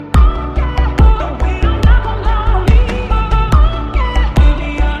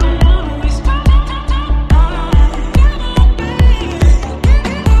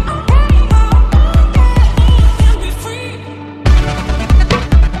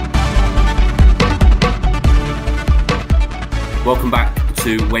Welcome back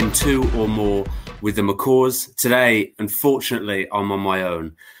to When Two or More with the McCaws. Today, unfortunately, I'm on my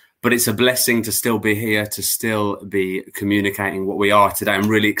own, but it's a blessing to still be here, to still be communicating what we are today. I'm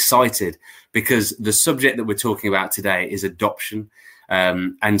really excited because the subject that we're talking about today is adoption.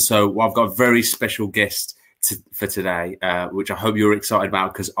 And so I've got a very special guest for today, which I hope you're excited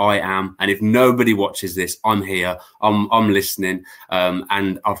about, because I am. And if nobody watches this, I'm here. I'm listening.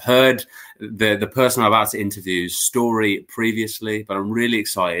 And I've heard the person I'm about to interview's story previously, but I'm really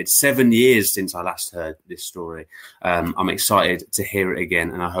excited. 7 years since I last heard this story. I'm excited to hear it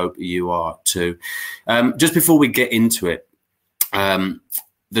again, and I hope you are too. Just before we get into it,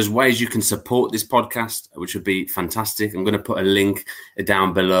 there's ways you can support this podcast, which would be fantastic. I'm going to put a link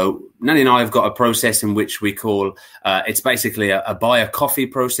down below. Nanny and I have got a process in which we call, it's basically a buy a coffee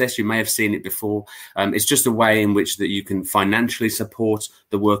process. You may have seen it before. It's just a way in which that you can financially support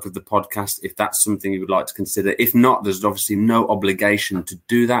the work of the podcast, if that's something you would like to consider. If not, there's obviously no obligation to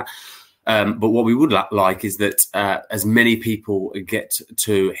do that. But what we would like is that as many people get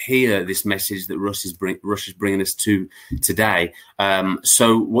to hear this message that Rush is bringing us to today.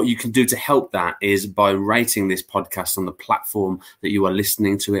 So what you can do to help that is by rating this podcast on the platform that you are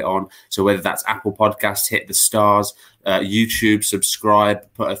listening to it on. So whether that's Apple Podcasts, hit the stars, YouTube,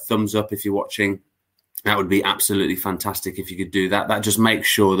 subscribe, put a thumbs up if you're watching. That would be absolutely fantastic if you could do that. That just makes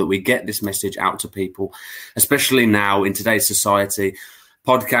sure that we get this message out to people, especially now in today's society.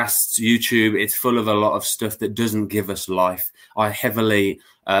 Podcasts, YouTube, it's full of a lot of stuff that doesn't give us life. I heavily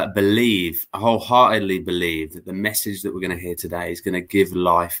wholeheartedly believe that the message that we're going to hear today is going to give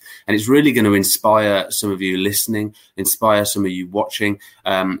life. And it's really going to inspire some of you listening, inspire some of you watching,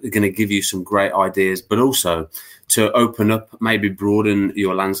 going to give you some great ideas, but also to open up, maybe broaden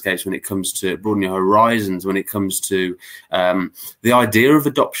your landscapes when it comes to broaden your horizons, when it comes to the idea of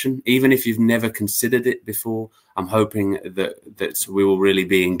adoption, even if you've never considered it before. I'm hoping that we will really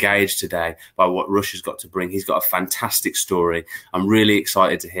be engaged today by what Rush has got to bring. He's got a fantastic story. I'm really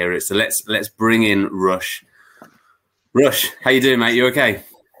excited to hear it. So let's bring in Rush. Rush, how you doing, mate? You okay?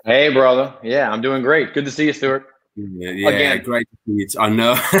 Hey, brother. Yeah, I'm doing great. Good to see you, Stuart. Yeah, again. Great to see you. I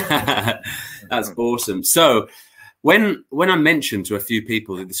know. That's awesome. So when I mentioned to a few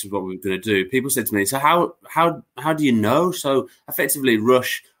people that this is what we were going to do, people said to me, so how do you know? So effectively,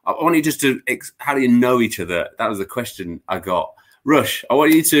 Rush, I want you just to, how do you know each other? That was the question I got. Rush, I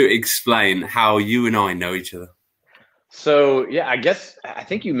want you to explain how you and I know each other. So, yeah, I guess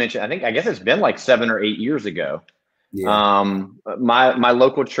it's been like 7 or 8 years ago. Yeah. My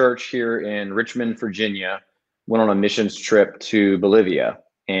local church here in Richmond, Virginia, went on a missions trip to Bolivia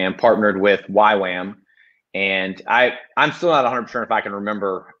and partnered with YWAM. And I'm still not 100% if I can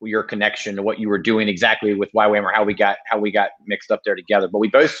remember your connection to what you were doing exactly with YWAM or how we got mixed up there together. But we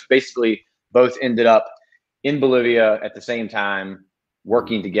both ended up in Bolivia at the same time,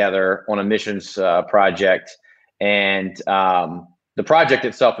 working together on a missions project. And the project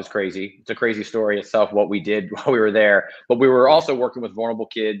itself is crazy. It's a crazy story itself, what we did while we were there. But we were also working with vulnerable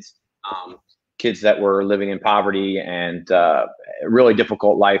kids, kids that were living in poverty and a really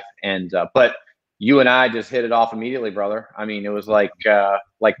difficult life. And but you and I just hit it off immediately, brother. I mean, it was like a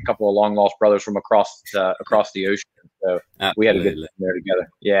couple of long lost brothers from across the ocean. So absolutely. We had a good time there together.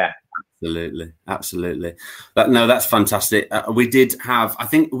 Yeah, absolutely. That's fantastic. We did have, I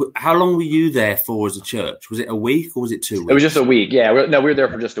think, how long were you there for as a church? Was it a week or was it 2 weeks? It was just a week. Yeah, we were there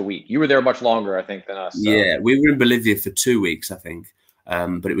for just a week. You were there much longer, I think, than us. So. Yeah, we were in Bolivia for 2 weeks, I think.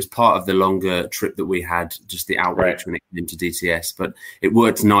 But it was part of the longer trip that we had, just the outreach when it came to DTS. But it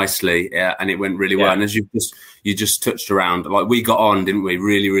worked nicely and it went really well. And as you just touched around, like we got on, didn't we?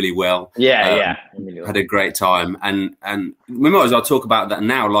 Really, really well. Yeah. Had a great time. And we might as well talk about that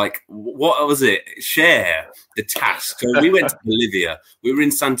now. Like, what was it? Share the task. So we went to Bolivia. We were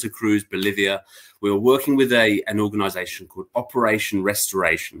in Santa Cruz, Bolivia. We were working with an organization called Operation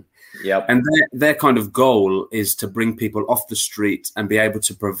Restoration. Yep. And their kind of goal is to bring people off the street and be able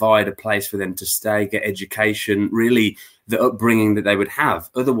to provide a place for them to stay, get education, really the upbringing that they would have.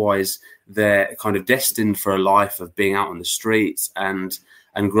 Otherwise, they're kind of destined for a life of being out on the streets and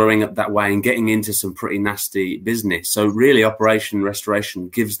growing up that way and getting into some pretty nasty business. So really, Operation Restoration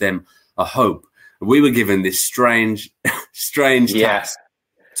gives them a hope. We were given this strange task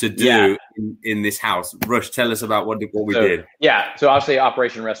to do in this house. Rush, tell us about what we did. Yeah, so I'll say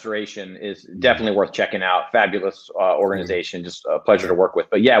Operation Restoration is definitely worth checking out. Fabulous organization, just a pleasure to work with.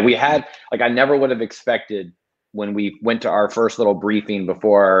 But yeah, we had, I never would have expected when we went to our first little briefing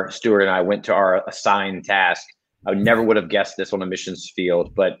before Stuart and I went to our assigned task. I never would have guessed this on a missions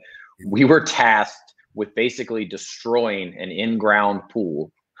field, but we were tasked with basically destroying an in-ground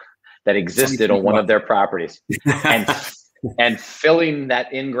pool that existed on one of their properties. And and filling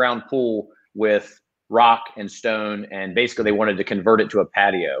that in-ground pool with rock and stone, and basically they wanted to convert it to a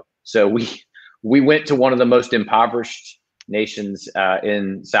patio. So we went to one of the most impoverished nations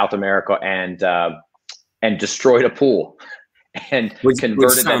in South America and destroyed a pool and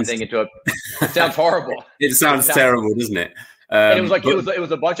converted that thing into a. It sounds horrible. It sounds terrible, doesn't it? And it was like it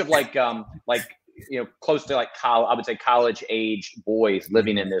was a bunch of like close to like I would say college age boys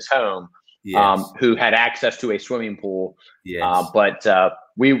living in this home. Yes. Who had access to a swimming pool. Yes. But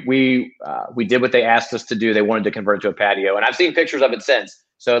we did what they asked us to do. They wanted to convert it to a patio, and I've seen pictures of it since.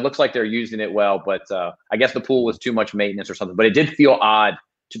 So it looks like they're using it well, but I guess the pool was too much maintenance or something. But it did feel odd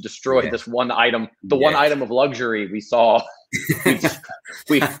to destroy this one item, one item of luxury we saw.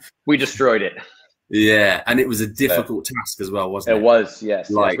 we destroyed it. Yeah, and it was a difficult task as well, wasn't it? It was,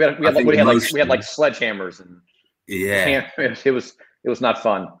 yes. Like, we had like sledgehammers, and it was not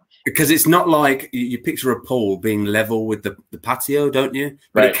fun. Because it's not like you picture a pool being level with the patio, don't you?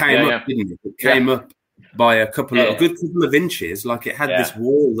 But it came up, didn't it? It came up by a good couple of inches. Like it had this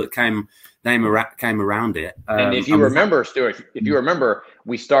wall that came around it. And if you remember, Stuart,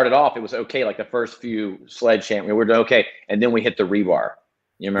 we started off, it was okay. Like the first few sledgehammer, we were okay. And then we hit the rebar.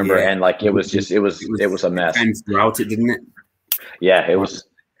 You remember? Yeah. And like, it was a mess. It came throughout it, didn't it? Yeah, it was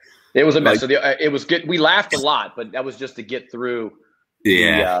a mess. So it was good. We laughed a lot, but that was just to get through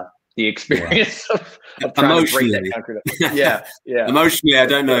the experience of trying to break that concrete. Yeah. Emotionally, I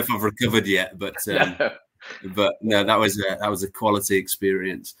don't know if I've recovered yet, but no, that was a quality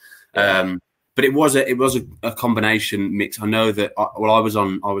experience. Yeah. But it was a combination mix. I know that I was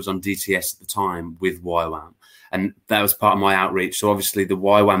on DTS at the time with YWAM, and that was part of my outreach. So obviously the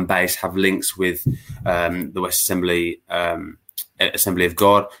YWAM base have links with the West Assembly of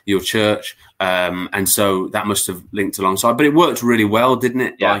God, your church, and so that must have linked alongside. But it worked really well, didn't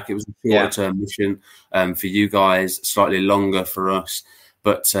it? Yeah. Like it was a shorter-term mission for you guys, slightly longer for us.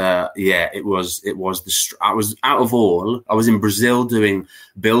 But it was. I was out of all. I was in Brazil doing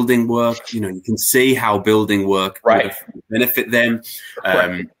building work. You know, you can see how building work would benefit them.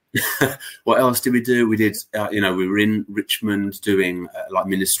 What else did we do? We did. We were in Richmond doing like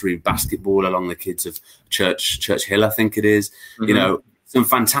ministry basketball along the kids of Church Hill, I think it is. Mm-hmm. You know, some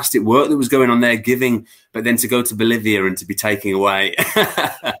fantastic work that was going on there, giving. But then to go to Bolivia and to be taken away.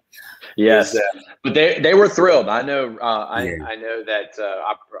 Yes, but they were thrilled. I know. I know that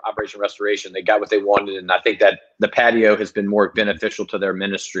Operation Restoration, they got what they wanted, and I think that the patio has been more beneficial to their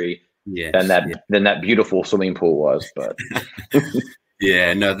ministry than that beautiful swimming pool was. But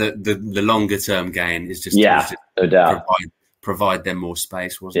the longer term gain is just no doubt provide them more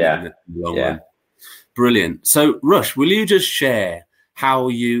space, wasn't it? In the long run. Brilliant. So, Rush, will you just share how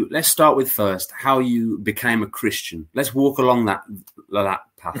let's start with first how you became a Christian? Let's walk along that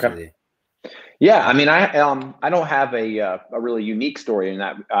path with you. Yeah, I mean, I don't have a really unique story in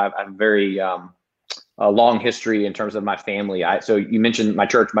that. I'm very a long history in terms of my family. So you mentioned my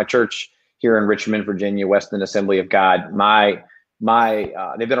church here in Richmond, Virginia, Weston Assembly of God.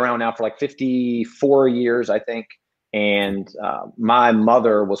 They've been around now for like 54 years, I think. And my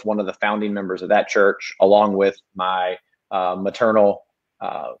mother was one of the founding members of that church, along with my maternal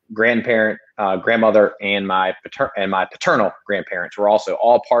grandmother and my paternal grandparents were also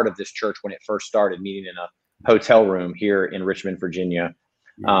all part of this church when it first started, meeting in a hotel room here in Richmond, Virginia.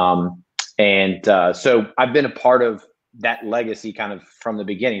 So I've been a part of that legacy kind of from the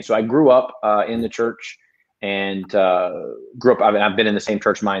beginning. So I grew up in the church and I've been in the same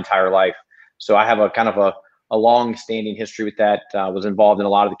church my entire life. So I have a kind of a long-standing history with that. Was involved in a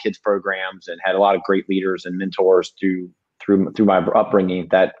lot of the kids programs and had a lot of great leaders and mentors through my upbringing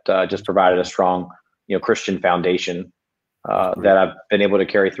that just provided a strong, Christian foundation that I've been able to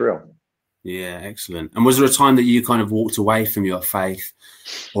carry through. Yeah, excellent. And was there a time that you kind of walked away from your faith,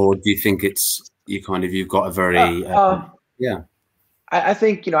 or do you think you've got a very I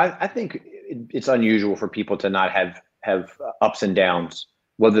think I think it's unusual for people to not have ups and downs,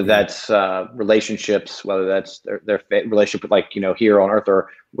 whether that's relationships, whether that's their relationship with, here on earth or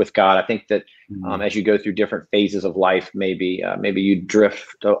with God. I think that as you go through different phases of life, maybe you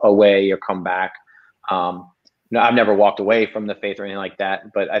drift away or come back. I've never walked away from the faith or anything like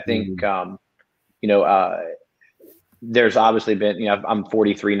that, but I think, there's obviously been, I'm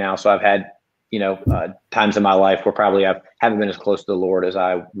 43 now, so I've had, times in my life where probably I haven't been as close to the Lord as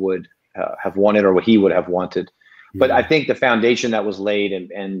I would have wanted or what he would have wanted. But I think the foundation that was laid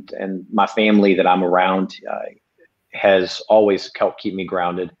and my family that I'm around has always helped keep me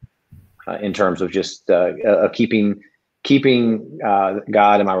grounded in terms of just keeping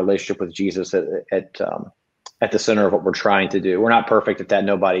God and my relationship with Jesus at the center of what we're trying to do. We're not perfect at that.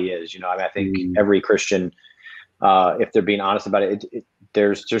 Nobody is. I think every Christian if they're being honest about it,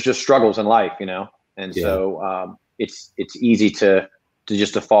 there's just struggles in life, and so it's easy to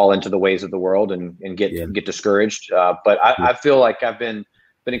just to fall into the ways of the world and get discouraged. But I feel like I've been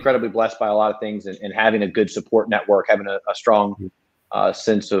incredibly blessed by a lot of things, and having a good support network, having a strong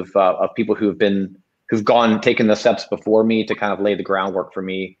sense of people who've taken the steps before me to kind of lay the groundwork for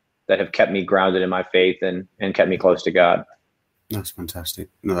me, that have kept me grounded in my faith and kept me close to God. That's fantastic.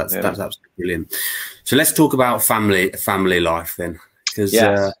 No, that's absolutely brilliant. So let's talk about family life then, because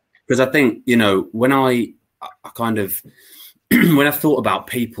I think, when I kind of when I thought about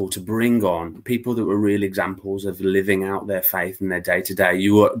people to bring on, people that were real examples of living out their faith in their day to day,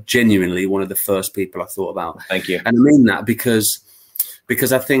 you were genuinely one of the first people I thought about. Thank you. And I mean that because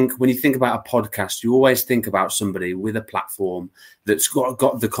I think when you think about a podcast, you always think about somebody with a platform that's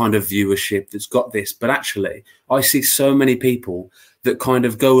got the kind of viewership, that's got this. But actually, I see so many people that kind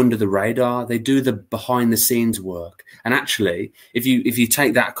of go under the radar. They do the behind the scenes work. And actually, if you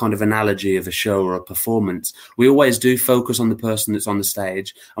take that kind of analogy of a show or a performance, we always do focus on the person that's on the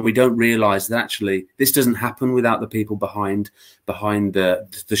stage, and we don't realize that actually this doesn't happen without the people behind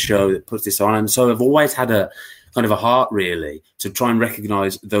the show that puts this on. And so I've always had a kind of a heart, really, to try and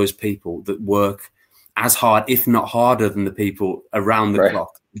recognize those people that work as hard, if not harder, than the people around the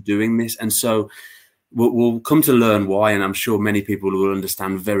clock doing this. And so we'll come to learn why, and I'm sure many people will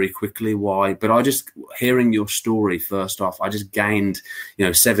understand very quickly why. But hearing your story, first off, I just gained,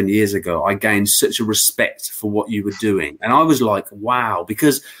 7 years ago, I gained such a respect for what you were doing. And I was like, wow,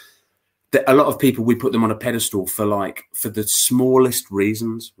 because a lot of people, we put them on a pedestal for the smallest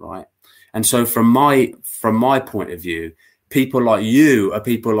reasons, right? And so from my point of view, people like you are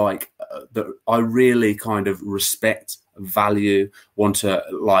people like that I really kind of respect, value, want to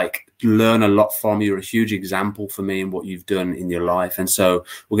learn a lot from. You're a huge example for me in what you've done in your life. And so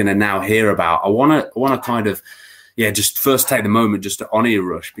we're going to now hear about, I want to kind of, just first take the moment just to honor you,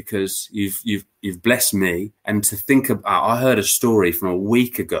 Rush, because you've blessed me. And to think about, I heard a story from a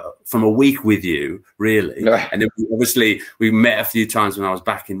week with you, really. Right. And then obviously we met a few times when I was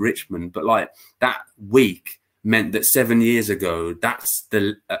back in Richmond, but that week meant that 7 years ago, that's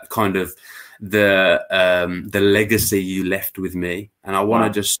the kind of the legacy you left with me. And I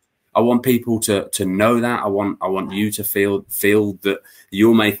want to I want people to know that. I want you to feel that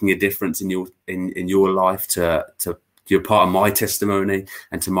you're making a difference in your life, to you're part of my testimony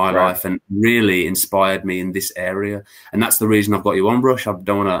and to my life, and really inspired me in this area. And that's the reason I've got you on, Rush. I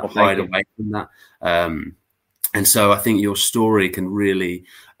don't want to hide away from that. And so I think your story can really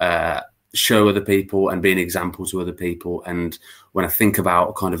show other people and be an example to other people. And when I think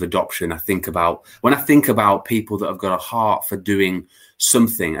about kind of adoption, when I think about people that have got a heart for doing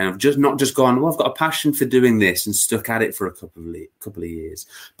something and have not just gone, well, I've got a passion for doing this and stuck at it for a couple of years,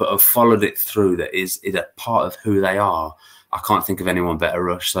 but have followed it through, that is a part of who they are. I can't think of anyone better,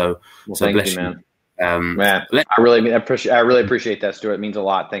 Rush. So thank you, man. Man, I really appreciate that, Stuart. It means a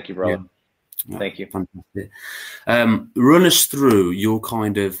lot. Thank you, brother. Yeah. Thank you. Fantastic. Run us through your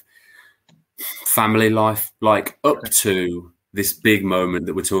kind of family life, up to this big moment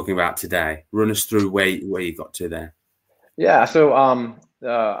that we're talking about today. Run us through where you got to there. Yeah. So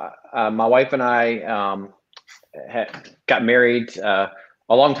my wife and I got married a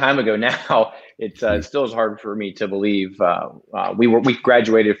long time ago now. It still is hard for me to believe. We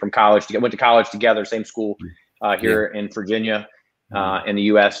graduated from college, went to college together, same school here in Virginia, in the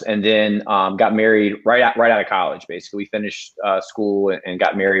U.S., and then got married right out of college. Basically, we finished school and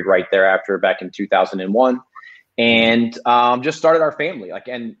got married right thereafter, back in 2001, and just started our family.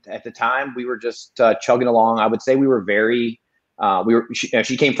 And at the time, we were just chugging along. I would say we were very.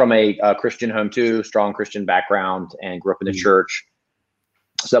 She came from a Christian home too, strong Christian background, and grew up in the church.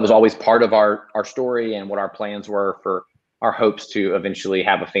 So that was always part of our story and what our plans were for our hopes to eventually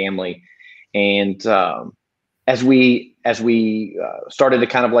have a family. And as we started to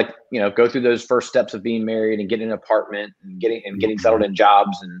kind of go through those first steps of being married and getting an apartment and getting settled in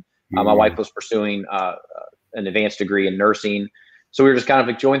jobs, and my wife was pursuing an advanced degree in nursing, so we were just kind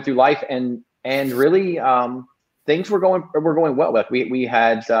of going through life, and really things were going well. We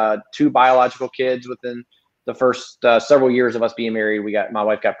had 2 biological kids within the first several years of us being married. My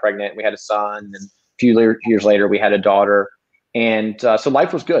wife got pregnant. We had a son, and a few years later, we had a daughter. And so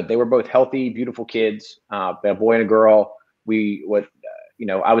life was good. They were both healthy, beautiful kids, a boy and a girl.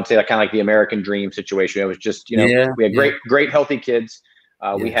 I would say kind of like the American dream situation. It was just, we had great, healthy kids.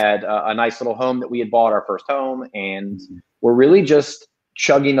 We had a nice little home that we had bought, our first home, and we're really just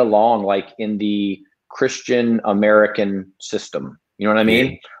chugging along in the Christian American system. You know what I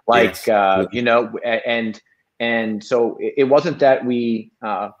mean? And so it wasn't that we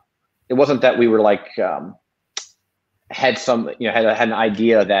were had some, had an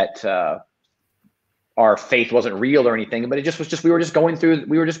idea that our faith wasn't real or anything, but it just was just, we were just going through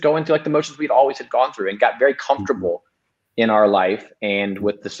like the motions we'd always had gone through, and got very comfortable in our life and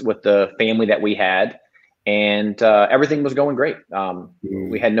with the family that we had, and everything was going great.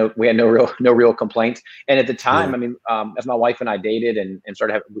 We had no real complaints. And at the time, I mean, as my wife and I dated and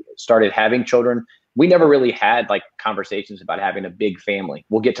started having children, we never really had like conversations about having a big family.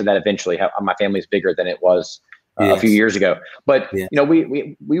 We'll get to that eventually. How my family is bigger than it was a few years ago. But,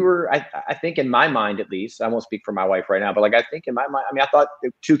 we were, I think in my mind, at least, I won't speak for my wife right now, but like, I think in my mind, I mean, I thought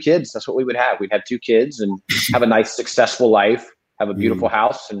 2 kids, that's what we would have. We'd have 2 kids and have a nice, successful life, have a beautiful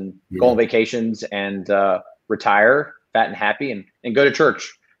house, and go on vacations, and retire fat and happy, and go to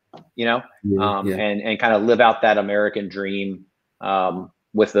church, and kind of live out that American dream,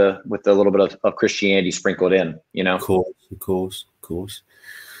 with a little bit of Christianity sprinkled in, Of course.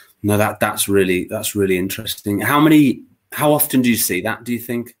 No, that's really interesting. How often do you see that? Do you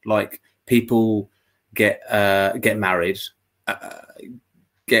think, like, people get married,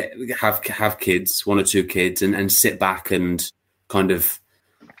 have kids, 1 or 2 kids, and sit back and kind of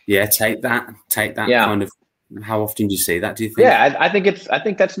take that kind of? How often do you see that? Do you think? Yeah, I think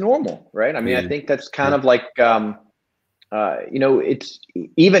that's normal, right? I mean, I think that's kind of like it's,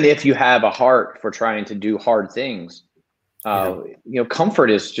 even if you have a heart for trying to do hard things. Comfort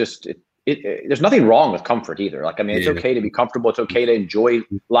is just, there's nothing wrong with comfort either. Like, I mean, it's okay to be comfortable. It's okay to enjoy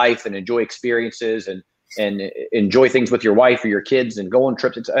life and enjoy experiences and enjoy things with your wife or your kids and go on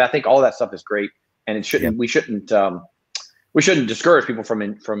trips. I think all that stuff is great. And we shouldn't discourage people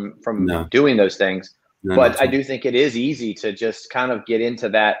from doing those things. But I do think it is easy to just kind of get into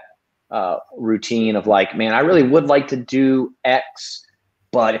that routine of like, man, I really would like to do X,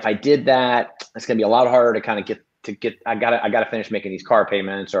 but if I did that, it's going to be a lot harder to kind of get, I gotta finish making these car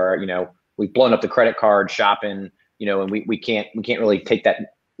payments, or, we've blown up the credit card shopping, and we can't really take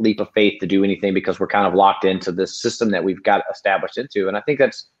that leap of faith to do anything because we're kind of locked into this system that we've got established into. And I think I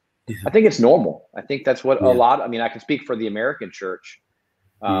think it's normal. I think that's what I mean, I can speak for the American church.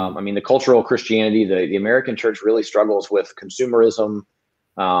 I mean, the cultural Christianity, the American church really struggles with consumerism,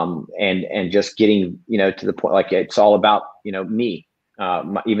 and just getting, to the point, like, it's all about, me.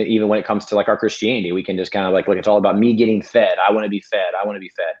 Even when it comes to like our Christianity, we can just kind of like, look, it's all about me getting fed. I want to be fed.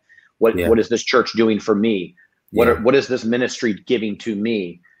 What is this church doing for me? What is this ministry giving to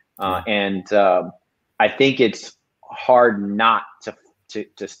me? And I think it's hard not to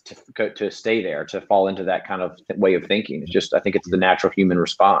stay there, to fall into that kind of way of thinking. It's just, I think it's the natural human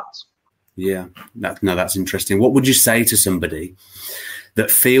response. Yeah, that's interesting. What would you say to somebody that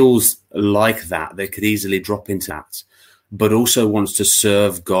feels like that? They could easily drop into that, but also wants to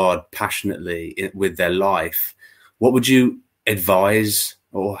serve God passionately with their life. What would you advise,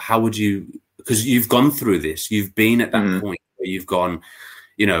 or how would you, because you've gone through this, you've been at that point where you've gone,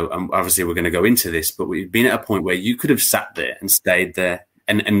 obviously we're going to go into this, but we've been at a point where you could have sat there and stayed there,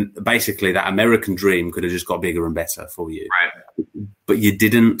 and basically that American dream could have just got bigger and better for you. Right. But you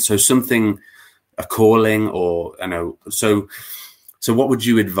didn't. So a calling, or, so what would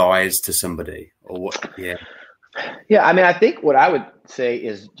you advise to somebody, or what? Yeah. Yeah, I mean, I think what I would say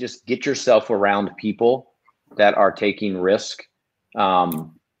is just get yourself around people that are taking risk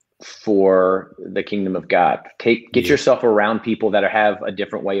for the kingdom of God. Get yourself around people that have a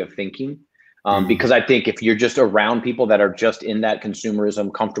different way of thinking, because I think if you're just around people that are just in that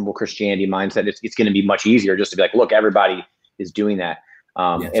consumerism, comfortable Christianity mindset, it's going to be much easier just to be like, look, everybody is doing that.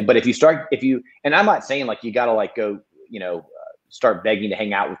 But if you, and I'm not saying like you got to like go, start begging to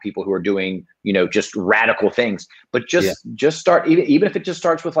hang out with people who are doing, just radical things, but just start, even if it just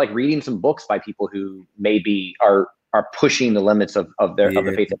starts with like reading some books by people who maybe are pushing the limits of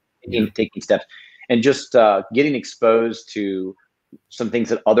the faith, taking steps, and just getting exposed to some things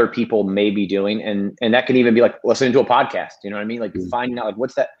that other people may be doing. And that can even be like listening to a podcast, you know what I mean? Like finding out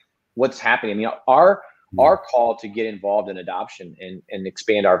like what's happening. I mean, our call to get involved in adoption and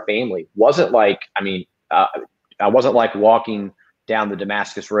expand our family wasn't like, I wasn't like walking down the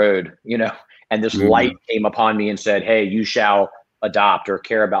Damascus Road, and this light came upon me and said, hey, you shall adopt or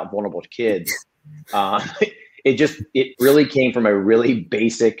care about vulnerable kids. It really came from a really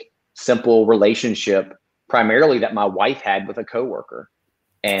basic, simple relationship, primarily that my wife had with a coworker.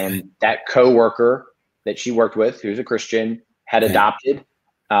 And that coworker that she worked with, who's a Christian, had adopted,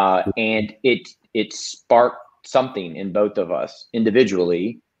 and it sparked something in both of us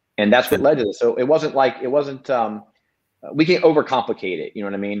individually. And that's what led to this. So it wasn't we can overcomplicate it. You know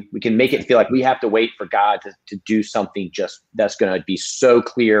what I mean? We can make it feel like we have to wait for God to do something just that's going to be so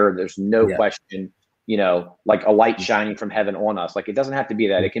clear. There's no question, like a light shining from heaven on us. Like, it doesn't have to be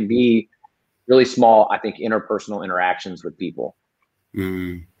that. It can be really small, I think, interpersonal interactions with people.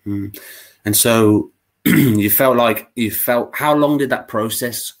 Mm-hmm. And so you felt, how long did that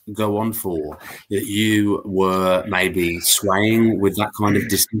process go on for, that you were maybe swaying with that kind of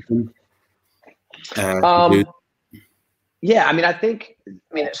decision? Yeah, I mean,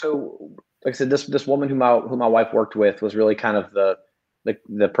 so like I said, this woman who my wife worked with was really kind of the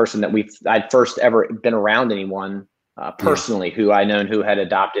person that I'd first ever been around anyone personally who I known who had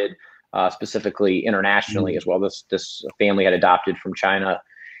adopted, specifically internationally as well. This family had adopted from China,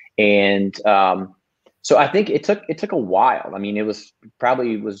 and so I think it took a while. I mean, it was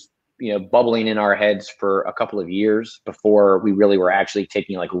bubbling in our heads for a couple of years before we really were actually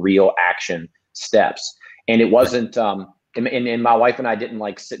taking like real action steps. And it wasn't, and my wife and I didn't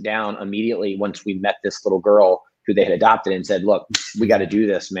like sit down immediately once we met this little girl who they had adopted and said, look, we got to do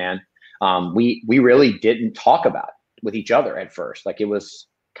this, man. We really didn't talk about it with each other at first. Like, it was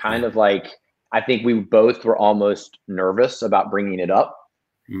kind of like, I think we both were almost nervous about bringing it up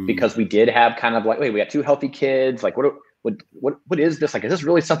because we did have kind of like, wait, we got 2 healthy kids. Like, what is this? Like, is this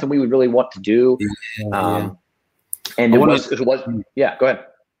really something we would really want to do? And go ahead.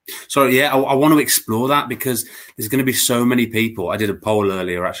 So I want to explore that, because there's going to be so many people. I did a poll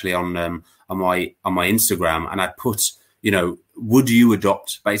earlier actually on my Instagram, and I put, would you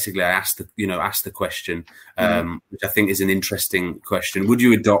adopt? Basically, I asked the question, which I think is an interesting question. Would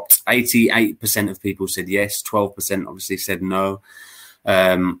you adopt? 88% of people said yes. 12% obviously said no.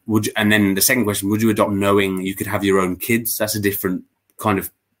 And then the second question: would you adopt knowing you could have your own kids? That's a different kind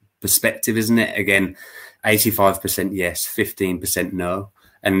of perspective, isn't it? Again, 85% yes, 15% no.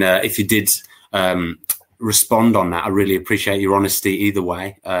 And if you did respond on that, I really appreciate your honesty either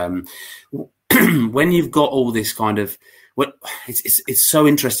way. When you've got all this kind of, it's so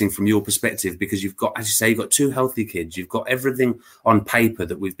interesting from your perspective, because you've got, as you say, you've got 2 healthy kids. You've got everything on paper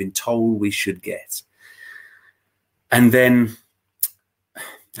that we've been told we should get. And then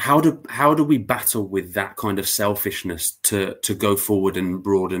how do we battle with that kind of selfishness to go forward and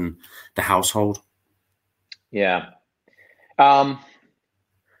broaden the household? Yeah.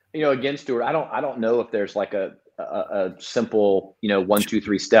 Again, Stuart, I don't know if there's like a simple, 1, 2,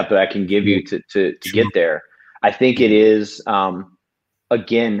 3 step that I can give you to get there. I think it is,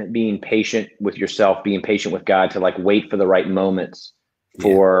 again, being patient with yourself, being patient with God, to like wait for the right moments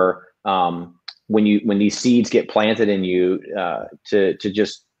for, when these seeds get planted in you, to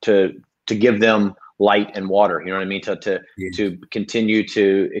give them light and water, you know what I mean? To continue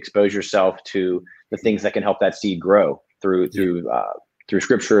to expose yourself to the things that can help that seed grow through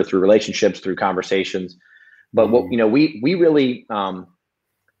scripture, through relationships, through conversations. But we really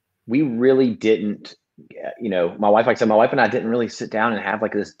didn't, my wife and I didn't really sit down and have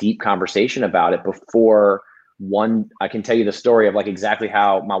like this deep conversation about it before I can tell you the story of like exactly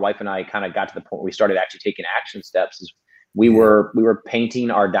how my wife and I kind of got to the point where we started actually taking action steps. Is we were painting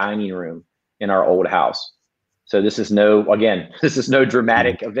our dining room in our old house. So this is no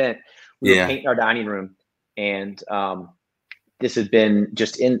dramatic event. We were painting our dining room, and this has been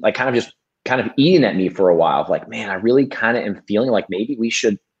just in like kind of eating at me for a while, of like, man, I really kind of am feeling like maybe we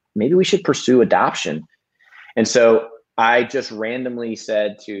should pursue adoption. And so I just randomly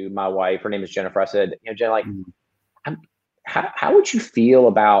said to my wife, her name is Jennifer, I said, Jen, like, how would you feel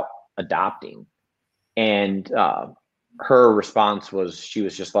about adopting? And her response was, she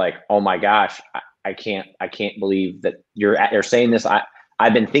was just like, oh my gosh, I can't believe that you're saying this.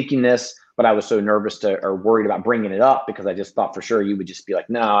 I've been thinking this, but I was so nervous or worried about bringing it up, because I just thought for sure you would just be like,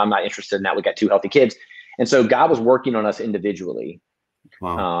 no, I'm not interested in that. We got 2 healthy kids. And so God was working on us individually.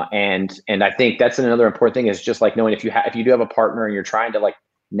 Wow. And I think that's another important thing, is just like knowing if you do have a partner and you're trying to like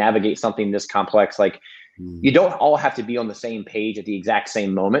navigate something this complex, like you don't all have to be on the same page at the exact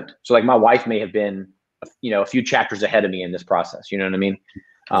same moment. So like my wife may have been, a few chapters ahead of me in this process, you know what I mean?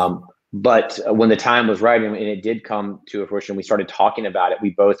 But when the time was right and it did come to fruition, we started talking about it.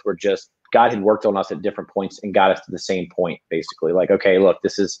 We both were God had worked on us at different points and got us to the same point, basically. Like, okay, look,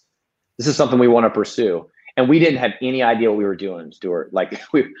 this is something we want to pursue. And we didn't have any idea what we were doing, Stuart. Like,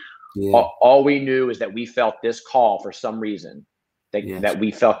 all we knew is that we felt this call for some reason, that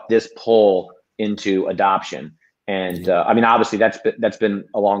we felt this pull into adoption. And I mean, obviously that's been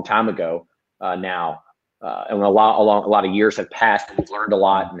a long time ago now. And a lot of years have passed, and we've learned a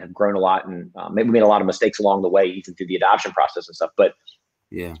lot and have grown a lot, and maybe made a lot of mistakes along the way, even through the adoption process and stuff. But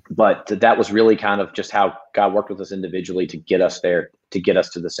that was really kind of just how God worked with us individually to get us there, to get us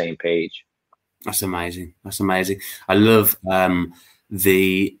to the same page. That's amazing. I love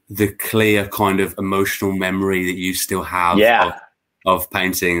the clear kind of emotional memory that you still have of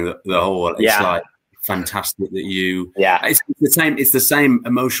painting the whole. It's like fantastic that you. Yeah, it's the same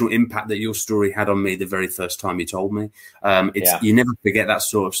emotional impact that your story had on me the very first time you told me. You never forget that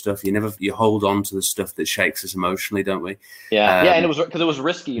sort of stuff. You hold on to the stuff that shakes us emotionally, don't we? Yeah, and it was because it was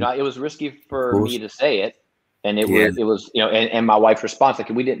risky. It was risky for me to say it, and it was and my wife's response, like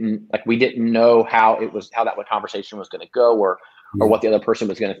we didn't know how that conversation was going to go, or what the other person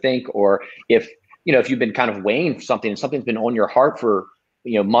was going to think, or if you've been kind of weighing something and something's been on your heart for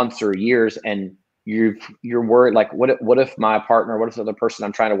months or years, and you're worried, like what if my partner, what if the other person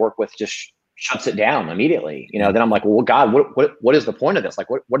I'm trying to work with just shuts it down immediately? Then I'm like, well, God, what is the point of this? Like,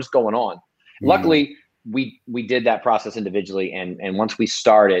 what is going on? Luckily, we did that process individually, and once we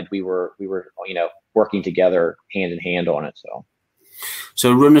started, we were working together hand in hand on it.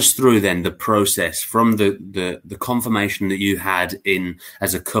 So run us through then the process from the confirmation that you had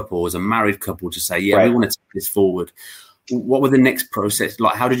as a couple, as a married couple, to say, we want to take this forward. What were the next process?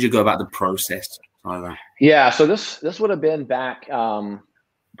 Like, how did you go about the process like that? Yeah, so this would have been back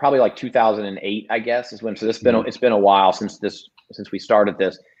probably like 2008, I guess, is when. So it's been a while since we started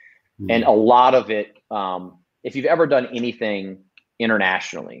this, and a lot of it. If you've ever done anything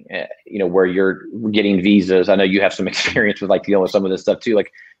internationally, where you're getting visas, I know you have some experience with like dealing with some of this stuff too,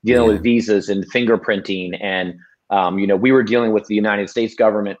 like dealing with visas and fingerprinting, and we were dealing with the United States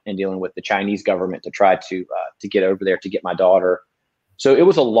government and dealing with the Chinese government to try to get over there to get my daughter. So it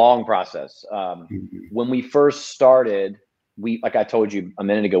was a long process. When we first started, like I told you a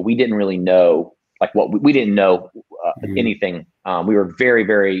minute ago, we didn't really know we didn't know anything. We were very,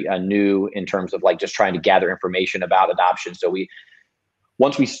 very new in terms of like just trying to gather information about adoption. So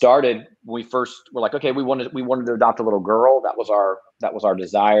once we started, we first were like, okay, we wanted to adopt a little girl. That was our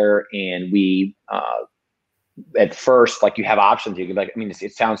desire. And we, at first, like, you have options. You can, like, I mean,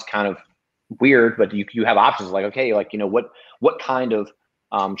 it sounds kind of weird, but you have options, like, okay, like, what kind of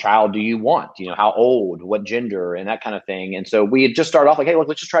child do you want? How old, what gender, and that kind of thing. And so we had just started off like, hey, look,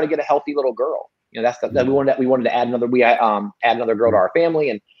 let's just try to get a healthy little girl. That we wanted to add another girl to our family,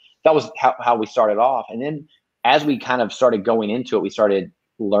 and that was how we started off. And then as we kind of started going into it, we started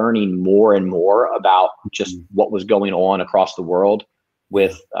learning more and more about just what was going on across the world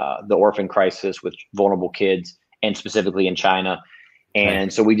with the orphan crisis, with vulnerable kids, and specifically in China.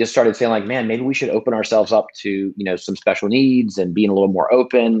 And so we just started saying, like, man, maybe we should open ourselves up to, some special needs and being a little more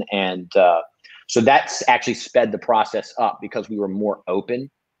open. And so that's actually sped the process up because we were more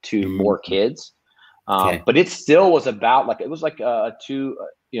open to more kids. But it still was about it was like a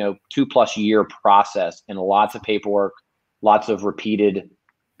 2+ year process, and lots of paperwork, lots of repeated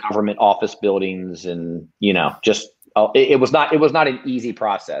government office buildings, and it was not an easy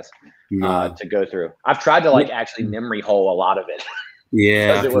process to go through. I've tried to actually memory hole a lot of it.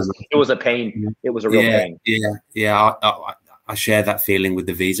 Yeah, it was a pain. It was a real pain. Yeah. I share that feeling with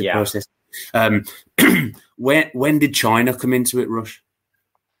the visa process. When did China come into it, Rush?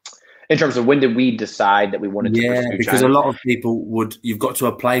 In terms of when did we decide that we wanted to pursue because China? a lot of people you've got to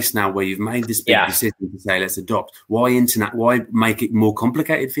a place now where you've made this big decision to say, let's adopt. Why make it more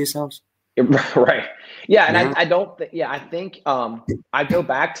complicated for yourselves? Right. Yeah. And I don't I think I go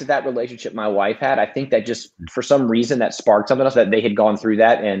back to that relationship my wife had. I think that just for some reason that sparked something else, that they had gone through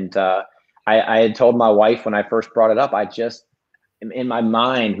that. And I had told my wife when I first brought it up, I just, in my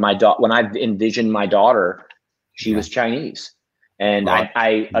mind, when I envisioned my daughter, she was Chinese. And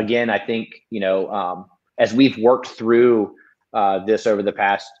I think, as we've worked through this over the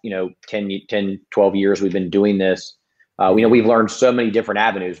past, 10, 12 years, we've been doing this. We've learned so many different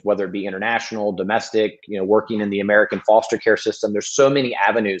avenues, whether it be international, domestic, working in the American foster care system. There's so many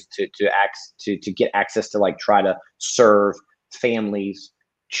avenues to get access to try to serve families,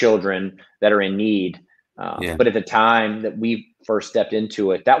 children that are in need. But at the time that we first stepped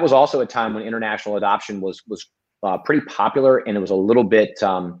into it, that was also a time when international adoption was pretty popular, and it was a little bit,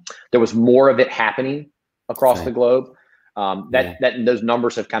 there was more of it happening across the globe. Those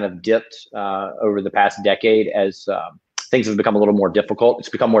numbers have kind of dipped over the past decade as things have become a little more difficult. It's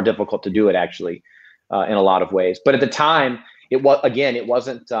become more difficult to do it, actually, in a lot of ways. But at the time, it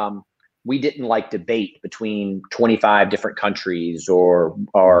wasn't, we didn't debate between 25 different countries or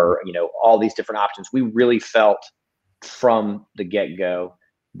all these different options. We really felt from the get-go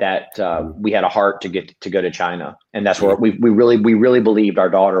that we had a heart to go to China, and that's where we really believed our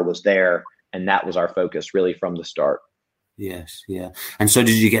daughter was there, and that was our focus really from the start. Yes, yeah. And so,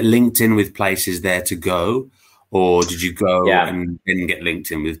 did you get linked in with places there to go, or did you go and then get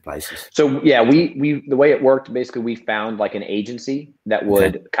linked in with places? So we the way it worked, basically, we found an agency that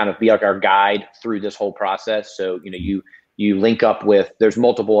would kind of be like our guide through this whole process. So you link up with, there's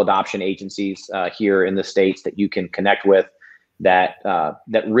multiple adoption agencies here in the States that you can connect with. that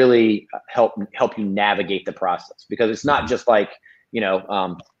really help you navigate the process, because it's not just like, we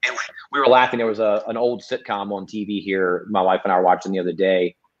were laughing. There was an old sitcom on TV here, my wife and I were watching the other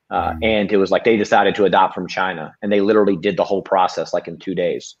day, and it was like they decided to adopt from China, and they literally did the whole process like in 2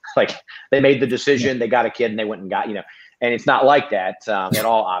 days. Like they made the decision, they got a kid, and they went and got, and it's not like that at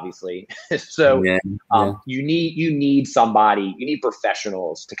all, obviously. So you need somebody, you need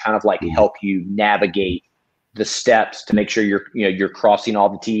professionals to kind of like help you navigate the steps to make sure you're crossing all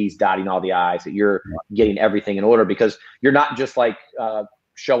the T's, dotting all the I's, that you're getting everything in order, because you're not just like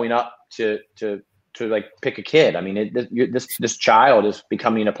showing up to like pick a kid. I mean, this child is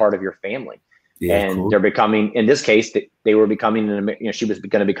becoming a part of your family, and they're becoming, in this case, they were becoming she was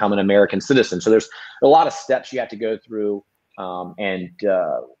going to become an American citizen. So there's a lot of steps you have to go through, so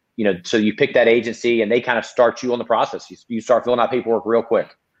you pick that agency, and they kind of start you on the process. You start filling out paperwork real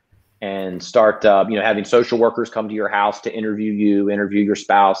quick, and start, having social workers come to your house to interview your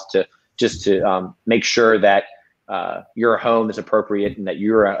spouse, to make sure that your home is appropriate and that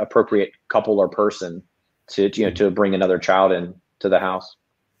you're an appropriate couple or person to bring another child into the house.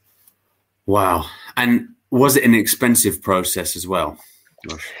 Wow. And was it an expensive process as well?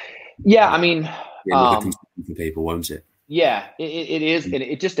 Gosh. Yeah. I mean, for people, won't it? Yeah, it is. And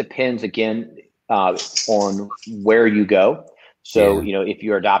it just depends again, on where you go. So, if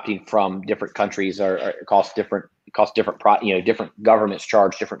you're adopting from different countries, it costs different, different governments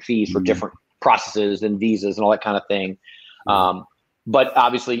charge different fees for different processes and visas and all that kind of thing. But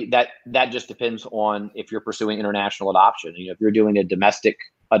obviously that just depends on if you're pursuing international adoption. If you're doing a domestic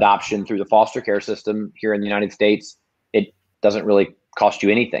adoption through the foster care system here in the United States, it doesn't really cost you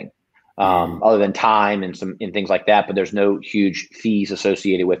anything. Other than time and things like that, but there's no huge fees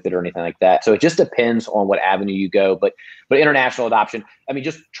associated with it or anything like that. So it just depends on what avenue you go. But international adoption, I mean,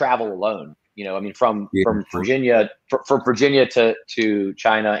 just travel alone. From Virginia from Virginia to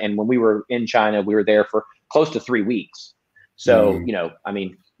China, and when we were in China, we were there for close to 3 weeks. So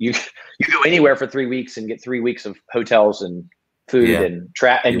you go anywhere for 3 weeks and get 3 weeks of hotels and food and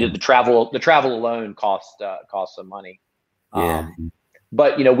the travel alone costs some money.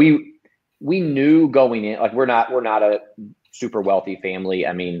 But we knew going in, like we're not a super wealthy family.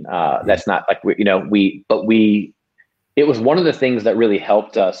 I mean, that's not like it was one of the things that really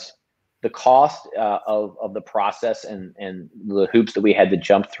helped us. The cost of the process and the hoops that we had to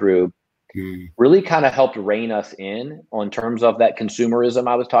jump through really kind of helped rein us in on terms of that consumerism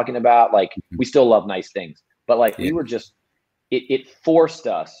I was talking about. Like we still love nice things, but like we were just, it forced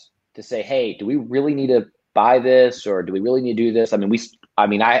us to say, hey, do we really need to buy this, or do we really need to do this? I mean, we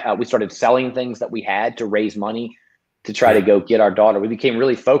started selling things that we had to raise money to try to go get our daughter. We became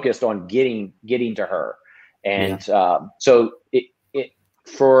really focused on getting to her. And so it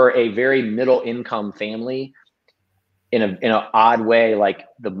for a very middle income family, in an odd way, like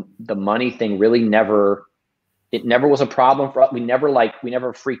the money thing really never was a problem for us. We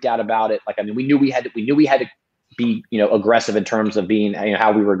never freaked out about it. Like, I mean, we knew we had to be, aggressive in terms of being,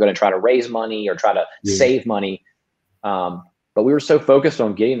 how we were going to try to raise money or try to save money. But we were so focused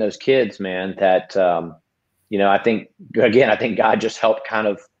on getting those kids, man, that, I think God just helped kind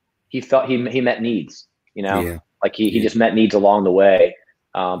of, he felt he met needs, like he just met needs along the way,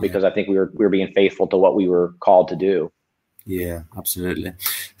 because I think we were being faithful to what we were called to do. Yeah, absolutely.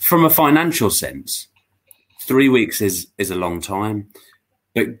 From a financial sense, 3 weeks is a long time,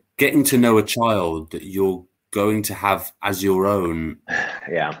 but getting to know a child that you're going to have as your own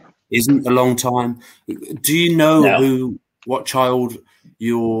isn't a long time. Do you know what child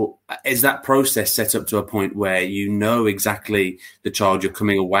is that process set up to a point where you know exactly the child you're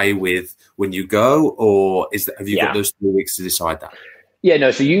coming away with when you go, or have you got those 3 weeks to decide that? Yeah,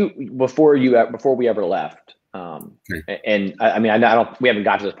 no. So before we ever left, and I mean, we haven't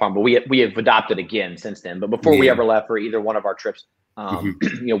got to this point, but we have adopted again since then. But before we ever left for either one of our trips,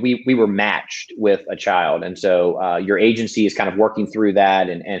 we were matched with a child, and so your agency is kind of working through that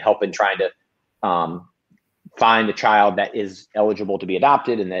and helping trying to find a child that is eligible to be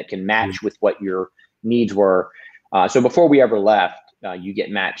adopted and that can match with what your needs were. So before we ever left, you get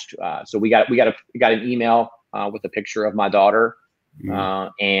matched. So we got an email with a picture of my daughter.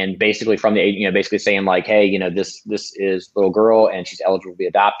 And basically from the agent, basically saying like, hey, this is little girl and she's eligible to be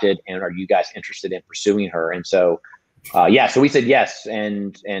adopted. And are you guys interested in pursuing her? And so, so we said yes.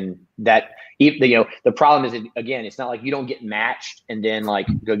 And that, the problem is, again, it's not like you don't get matched and then like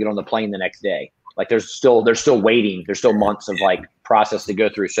go get on the plane the next day. Like they're still waiting. There's still months of like process to go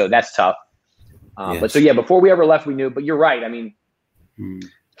through. So that's tough. But so, before we ever left, we knew, but you're right. I mean,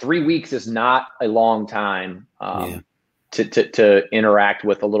 3 weeks is not a long time. to interact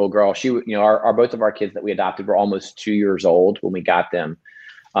with a little girl. She, our both of our kids that we adopted were almost 2 years old when we got them.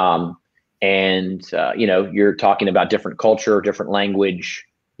 You're talking about different culture, different language.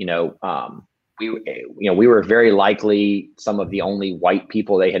 We were very likely some of the only white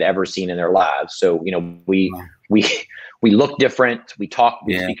people they had ever seen in their lives. So, we look different. We talk.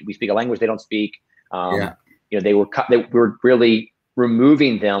 We speak a language they don't speak. They were really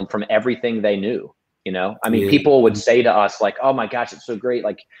removing them from everything they knew. People would say to us like, "Oh my gosh, it's so great!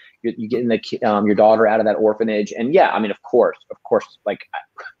 Like you're getting your daughter out of that orphanage." And of course, like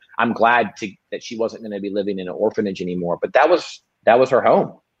I'm glad that she wasn't going to be living in an orphanage anymore. But that was her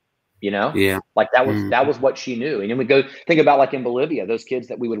home. Like that was what she knew. And then we go think about like in Bolivia, those kids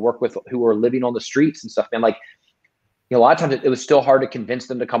that we would work with who were living on the streets and stuff. And like, a lot of times it was still hard to convince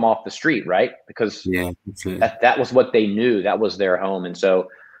them to come off the street, right? Because that was what they knew. That was their home. And so,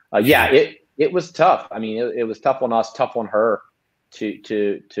 it was tough. I mean, it was tough on us, tough on her to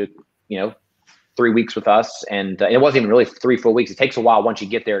 3 weeks with us. And it wasn't even really 3 full weeks. It takes a while once you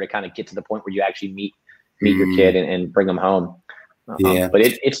get there to kind of get to the point where you actually meet your kid and bring them home. But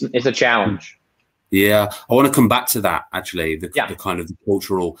it's a challenge. Yeah, I want to come back to that actually, the kind of the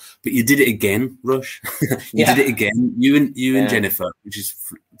cultural. But you did it again, Rush. You did it again. You and Jennifer, which is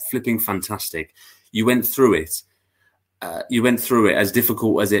flipping fantastic. You went through it. You went through it as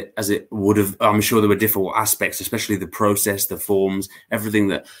difficult as it would have. I'm sure there were difficult aspects, especially the process, the forms,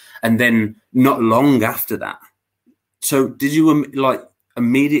 everything and then not long after that. So did you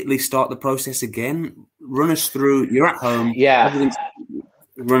immediately start the process again? Run us through. You're at home. Yeah.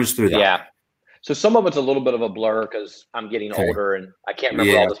 Run us through that. Yeah. So some of it's a little bit of a blur because I'm getting older and I can't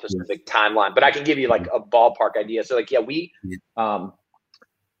remember all the specific timeline, but I can give you like a ballpark idea. So I've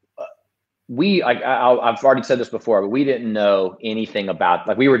already said this before, but we didn't know anything about,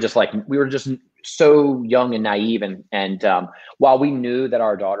 like, we were just so young and naive. And while we knew that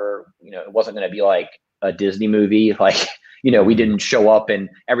our daughter, it wasn't going to be like a Disney movie, like, we didn't show up and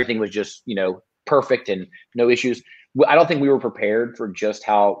everything was just, perfect and no issues. I don't think we were prepared for just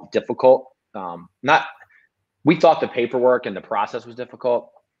how difficult, we thought the paperwork and the process was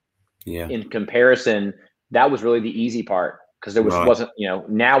difficult. Yeah. In comparison, that was really the easy part. Because there wasn't,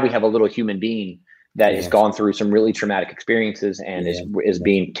 now we have a little human being that has gone through some really traumatic experiences and is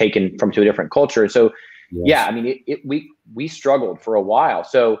being taken to a different culture. So, we struggled for a while.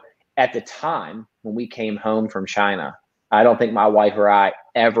 So at the time when we came home from China, I don't think my wife or I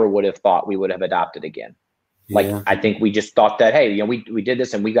ever would have thought we would have adopted again. Like, I think we just thought that, hey, we did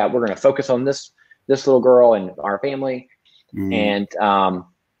this and we're going to focus on this little girl and our family. And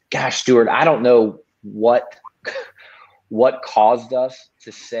gosh, Stuart, I don't know what caused us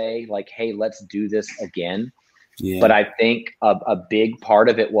to say like, hey, let's do this again. But I think a big part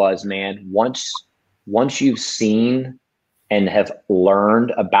of it was, man, once you've seen and have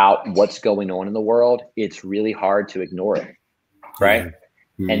learned about what's going on in the world, it's really hard to ignore it. Right.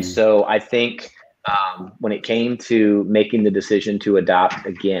 And so I think when it came to making the decision to adopt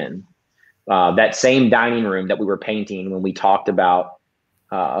again, that same dining room that we were painting when we talked about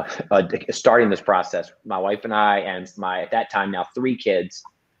starting this process, my wife and I and my, at that time now 3 kids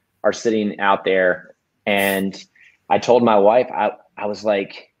are sitting out there. And I told my wife, I was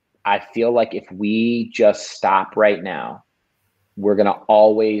like, I feel like if we just stop right now, we're going to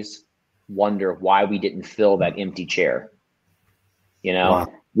always wonder why we didn't fill that empty chair. Wow.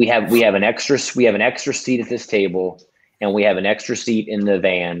 we have an extra seat at this table and we have an extra seat in the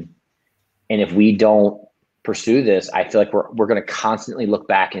van. And if we don't pursue this, I feel like we're going to constantly look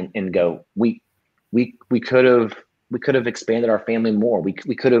back and go, we could have expanded our family more. We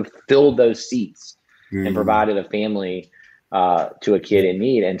could have filled those seats and provided a family to a kid in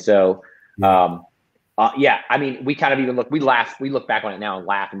need. And so, we kind of even we look back on it now and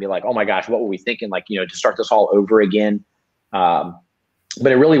laugh and be like, oh my gosh, what were we thinking? Like, to start this all over again.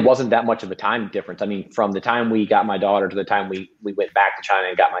 But it really wasn't that much of a time difference. I mean, from the time we got my daughter to the time we went back to China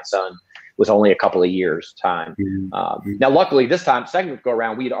and got my son was only a couple of years time. Now, luckily this time, second go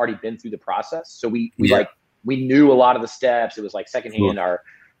around, we had already been through the process. So we knew a lot of the steps. It was like secondhand.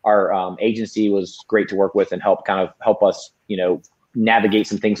 Our agency was great to work with and help us, navigate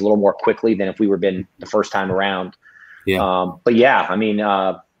some things a little more quickly than if we were been the first time around. It's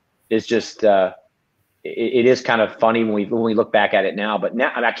just, it is kind of funny when we look back at it now, but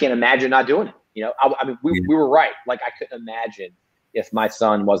now I can't imagine not doing it. We were right. Like, I couldn't imagine if my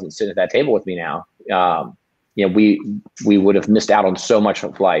son wasn't sitting at that table with me now. We would have missed out on so much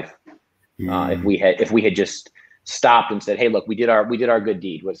of life if we had just stopped and said, hey, look, we did our good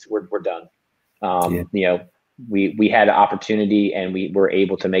deed. We're done. we had an opportunity and we were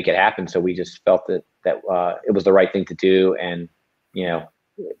able to make it happen. So we just felt that it was the right thing to do. And,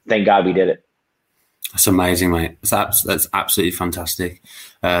 thank God we did it. That's amazing, mate. That's absolutely fantastic.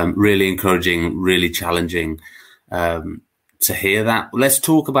 Really encouraging, really challenging to hear that. Let's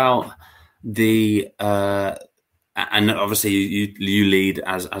talk about and obviously you lead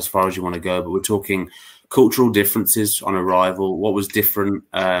as far as you want to go, but we're talking cultural differences on arrival. What was different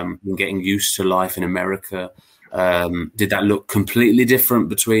in getting used to life in America? Did that look completely different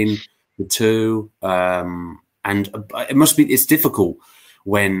between the two? And it's difficult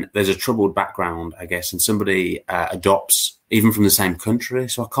when there's a troubled background, I guess, and somebody adopts even from the same country.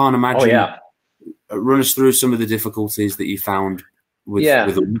 So I can't imagine. Oh, yeah. Run us through some of the difficulties that you found with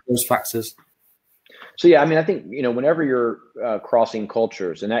all those factors. So, yeah, I mean, I think, whenever you're crossing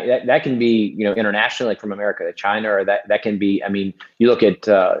cultures, and that can be, internationally, like from America to China, or that can be, I mean, you look at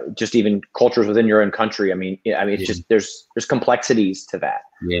just even cultures within your own country. I mean, it's just, there's complexities to that.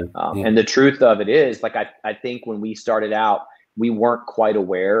 And the truth of it is, like, I think when we started out, we weren't quite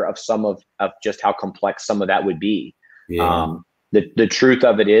aware of some of just how complex some of that would be. The truth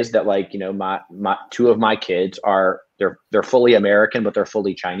of it is that, like, my two of my kids they're fully American, but they're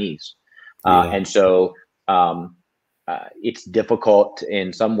fully Chinese. And so it's difficult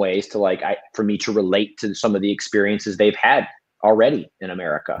in some ways to for me to relate to some of the experiences they've had already in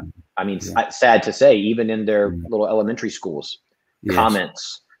America. I mean, sad to say, even in their little elementary schools,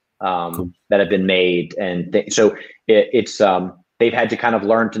 comments that have been made. And so it's they've had to kind of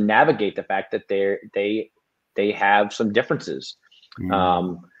learn to navigate the fact that they have some differences.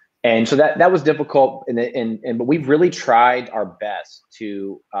 And so that was difficult. But we've really tried our best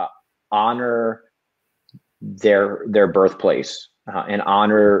to honor their birthplace and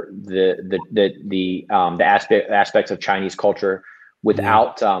honor the aspects of Chinese culture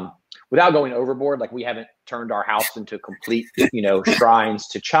without going overboard. Like, we haven't turned our house into complete shrines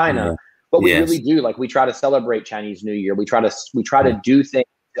to China, but we really do. Like, we try to celebrate Chinese New Year. We try to do things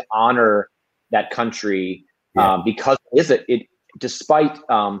to honor that country because it despite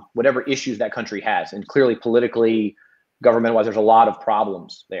whatever issues that country has, and clearly politically, government-wise, there's a lot of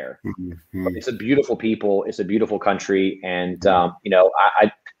problems there. But it's a beautiful people. It's a beautiful country. And,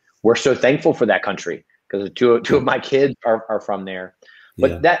 we're so thankful for that country because two of my kids are from there.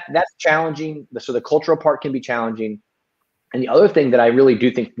 But that's challenging. So the cultural part can be challenging. And the other thing that I really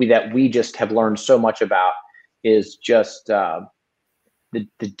do think that we just have learned so much about is just the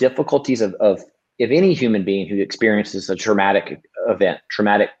difficulties of any human being who experiences a traumatic event,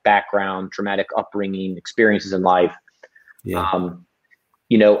 traumatic background, traumatic upbringing, experiences in life.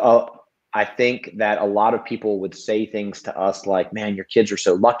 I think that a lot of people would say things to us like, "Man, your kids are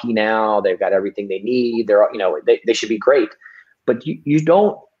so lucky now. They've got everything they need. They should be great." But you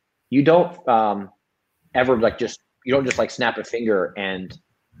don't ever you don't just snap a finger and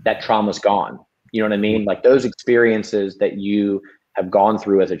that trauma's gone. You know what I mean? Like, those experiences that you have gone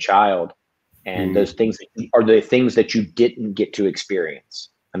through as a child, and those things are the things that you didn't get to experience.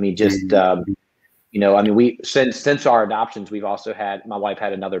 I mean, just we since our adoptions, we've also had, my wife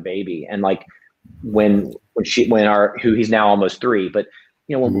had another baby, and like when he's now almost 3, but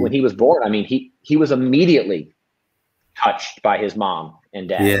when he was born, I mean, he was immediately touched by his mom and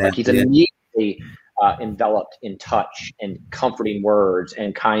dad. He's immediately enveloped in touch and comforting words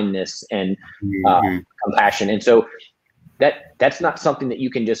and kindness and compassion. And so that's not something that you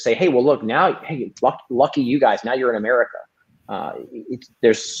can just say, "Hey, well, look, now, hey, lucky you guys, now you're in America."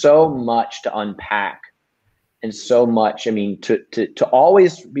 There's so much to unpack, and so much. I mean, to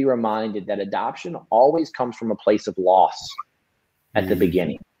always be reminded that adoption always comes from a place of loss at the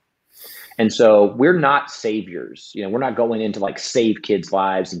beginning. And so we're not saviors. We're not going in to save kids'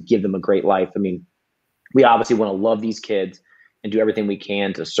 lives and give them a great life. I mean, we obviously want to love these kids and do everything we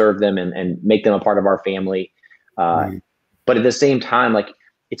can to serve them and make them a part of our family. But at the same time,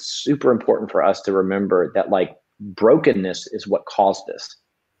 it's super important for us to remember that brokenness is what caused this.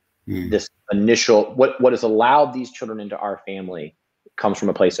 This initial, what has allowed these children into our family comes from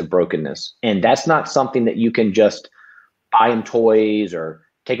a place of brokenness. And that's not something that you can just buy them toys or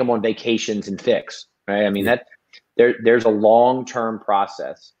take them on vacations and fix, right? I mean, there's a long-term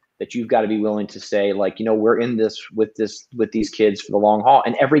process that you've got to be willing to say, we're in this with these kids for the long haul,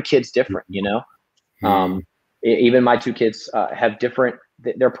 and every kid's different, even my 2 kids have different,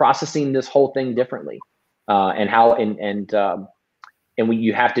 they're processing this whole thing differently.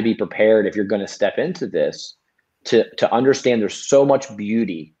 You have to be prepared if you're going to step into this to understand there's so much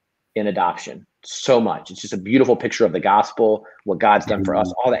beauty in adoption, so much. It's just a beautiful picture of the gospel, what God's done for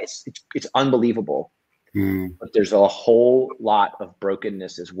us, all that. It's unbelievable. But there's a whole lot of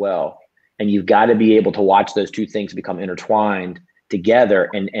brokenness as well. And you've got to be able to watch those two things become intertwined together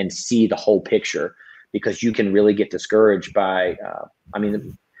and see the whole picture, because you can really get discouraged by,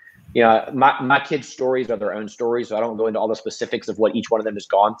 my kids' stories are their own stories. So I don't go into all the specifics of what each one of them has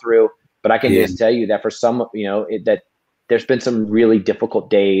gone through, but I can just tell you that for some, that there's been some really difficult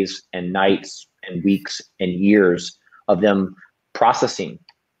days and nights and weeks and years of them processing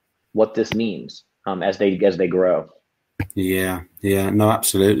what this means as they grow. Yeah, no,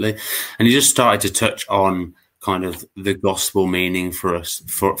 absolutely. And you just started to touch on kind of the gospel meaning for us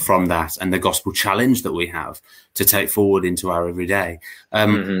from that, and the gospel challenge that we have to take forward into our everyday.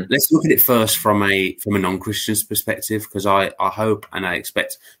 Let's look at it first from a non-Christian's perspective, because I hope and I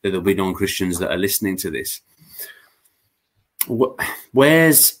expect that there'll be non-Christians that are listening to this.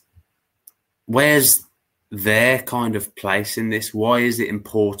 Where's their kind of place in this? Why is it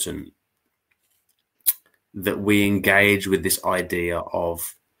important that we engage with this idea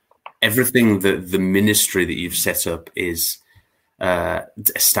of everything that the ministry that you've set up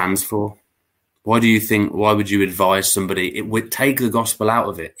stands for? Why would you advise somebody, it would take the gospel out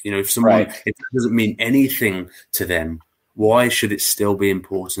of it? If someone, it doesn't mean anything to them, why should it still be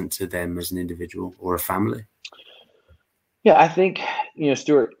important to them as an individual or a family? Yeah, I think,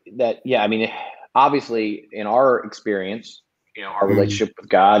 Stuart, that, obviously in our experience, our relationship with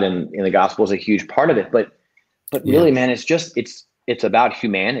God and in the gospel is a huge part of it, but really, man, it's about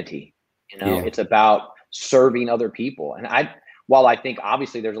humanity. It's about serving other people. And while I think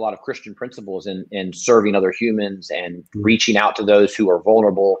obviously there's a lot of Christian principles in serving other humans and reaching out to those who are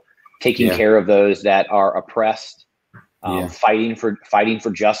vulnerable, taking care of those that are oppressed, fighting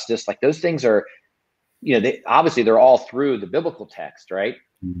for justice, like those things are, they're all through the biblical text, right?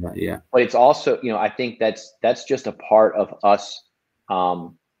 Yeah. But it's also, I think that's just a part of us,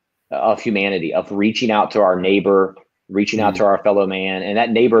 of humanity, of reaching out to our neighbor, reaching out to our fellow man, and that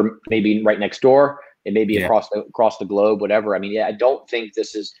neighbor may be right next door. It may be across the globe, whatever. I don't think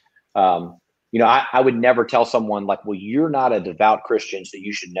this is, I would never tell someone like, well, you're not a devout Christian, so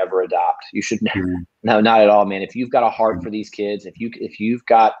you should never adopt. You should no, not at all, man. If you've got a heart for these kids, if you've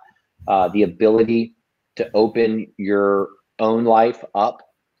got the ability to open your own life up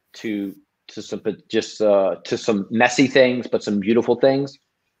to some messy things, but some beautiful things,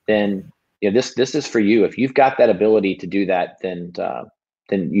 then this is for you. If you've got that ability to do that, then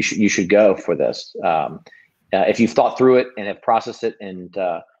you should go for this. If you've thought through it and have processed it, and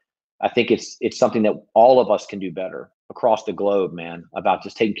I think it's something that all of us can do better across the globe, man, about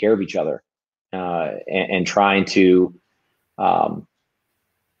just taking care of each other and trying to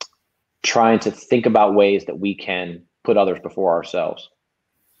think about ways that we can put others before ourselves.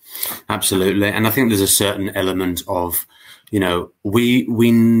 Absolutely. And I think there's a certain element of,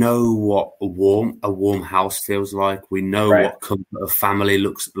 we know what a warm house feels like. We know what comfort of family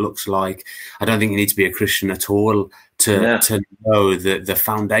looks like. I don't think you need to be a Christian at all to know that the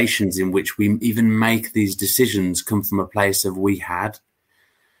foundations in which we even make these decisions come from a place of we had.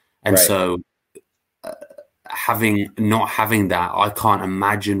 And so not having that, I can't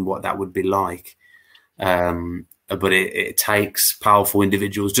imagine what that would be like. But it takes powerful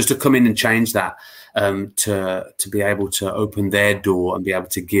individuals just to come in and change that, to be able to open their door and be able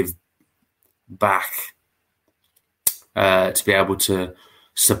to give back, to be able to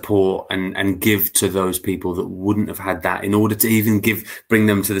support and give to those people that wouldn't have had that, in order to even bring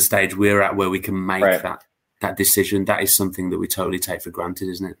them to the stage we're at, where we can make that decision. That is something that we totally take for granted,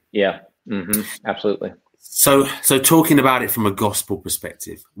 isn't it? Yeah, absolutely. So talking about it from a gospel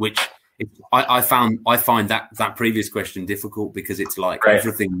perspective, which I find that previous question difficult, because it's like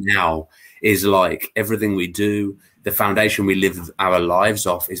everything now is like everything we do, the foundation we live our lives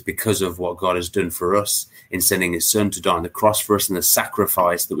off is because of what God has done for us in sending his son to die on the cross for us, and the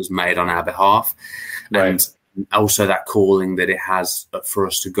sacrifice that was made on our behalf. And also that calling that it has for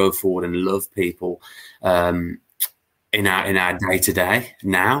us to go forward and love people in our day-to-day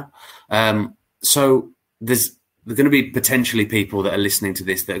now. So there's going to be potentially people that are listening to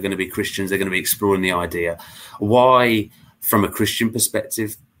this that are going to be Christians. They're going to be exploring the idea. Why, from a Christian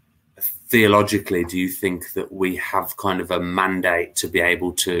perspective, theologically, do you think that we have kind of a mandate to be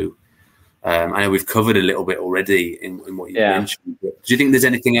able to, I know we've covered a little bit already in what you mentioned, but do you think there's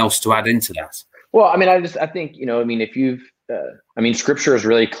anything else to add into that? Well, I think, if you've, Scripture is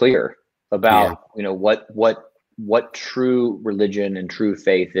really clear about, what true religion and true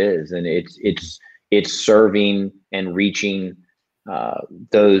faith is. And it's serving and reaching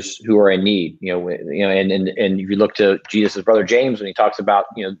those who are in need, and if you look to Jesus' brother James, when he talks about,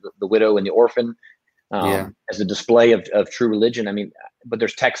 the widow and the orphan as a display of true religion. But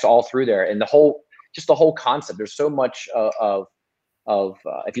there's text all through there, and the whole concept, there's so much of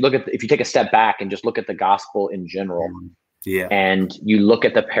if you take a step back and just look at the gospel in general, yeah, and you look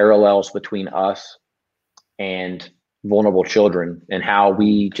at the parallels between us and vulnerable children, and how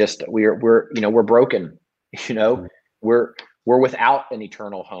we're broken, we're without an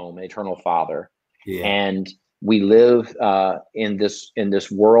eternal home, an eternal father, yeah, and we live in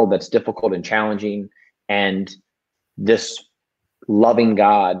this world that's difficult and challenging, and this loving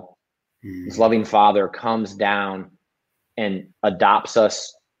God, this loving Father comes down and adopts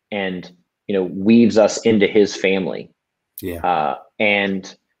us and weaves us into his family. yeah,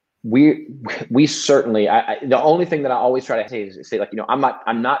 And we certainly, the only thing that I always try to say is say, like,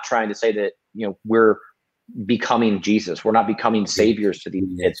 I'm not trying to say that we're becoming Jesus. We're not becoming saviors to these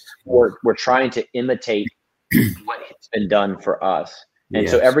kids. We're trying to imitate what has been done for us. And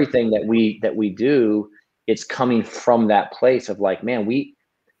so everything that we do, it's coming from that place of like, man,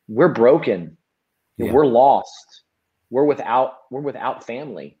 we're broken, we're lost, we're without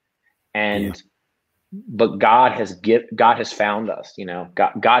family, and but God has found us.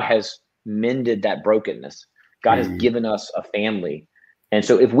 God has mended that brokenness. God has given us a family. And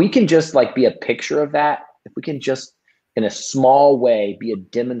so if we can just like be a picture of that, if we can just in a small way be a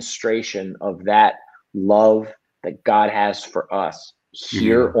demonstration of that love that God has for us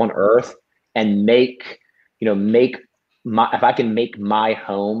here on earth, and if I can make my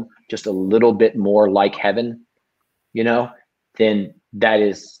home just a little bit more like heaven, then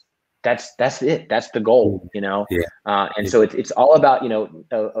that's it. That's the goal, and so it's all about,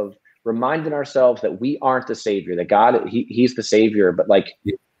 of reminding ourselves that we aren't the savior, that God, he's the savior, but like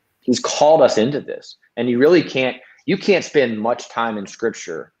he's called us into this. And you can't spend much time in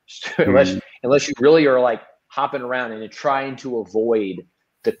scripture unless you really are like hopping around and trying to avoid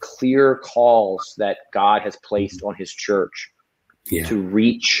the clear calls that God has placed on his church to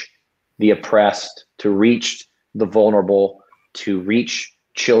reach the oppressed, to reach the vulnerable, to reach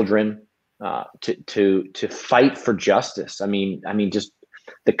children, to fight for justice. I mean, just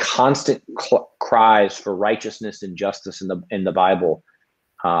the constant cries for righteousness and justice in the Bible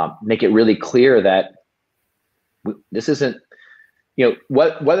make it really clear that this isn't,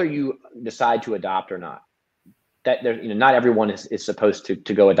 whether you decide to adopt or not, that there, not everyone is supposed to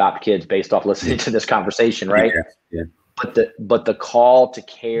go adopt kids based off listening to this conversation, right? Yeah. But the call to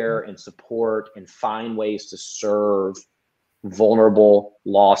care and support and find ways to serve vulnerable,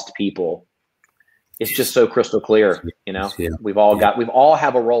 lost people, it's just so crystal clear. We've all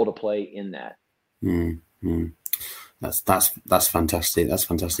have a role to play in that. That's fantastic. That's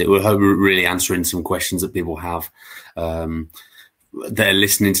fantastic. We hope we're really answering some questions that people have. They're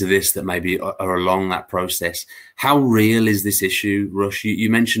listening to this that maybe are along that process. How real is this issue, Rush? You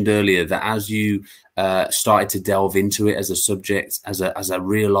mentioned earlier that as you started to delve into it as a subject, as a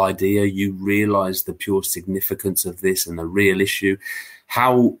real idea, you realized the pure significance of this and the real issue.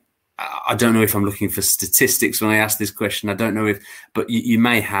 I don't know if I'm looking for statistics when I ask this question. I don't know but you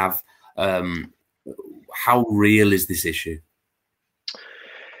may have. How real is this issue?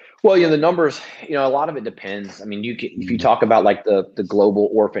 Well, the numbers, a lot of it depends. I mean, if you talk about like the global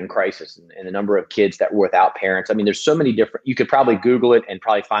orphan crisis and the number of kids that were without parents, I mean, there's so many different, you could probably Google it and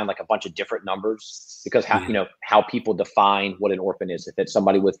probably find like a bunch of different numbers, because how people define what an orphan is. If it's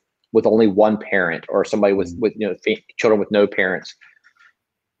somebody with only one parent, or somebody with children with no parents.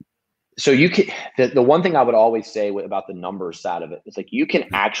 So the one thing I would always say about the numbers side of it is like, you can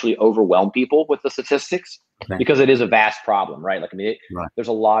actually overwhelm people with the statistics, because it is a vast problem, right? Like, I mean, there's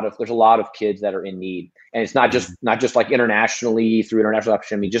a lot of kids that are in need, and it's not just like internationally through international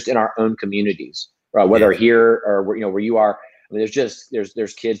option. I mean, just in our own communities, whether here or where you are. I mean,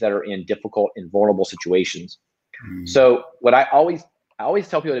 there's kids that are in difficult and vulnerable situations. So what I always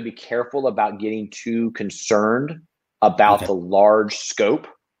tell people to be careful about getting too concerned about the large scope.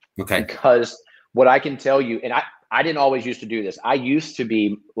 Okay. Because what I can tell you, and I didn't always used to do this. I used to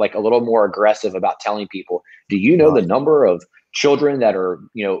be like a little more aggressive about telling people, do you know the number of children that are,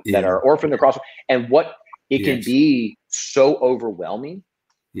 that are orphaned across, and what it can be so overwhelming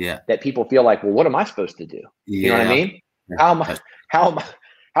that people feel like, well, what am I supposed to do? You know what I mean? How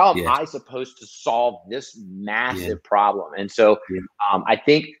am I supposed to solve this massive problem? And so I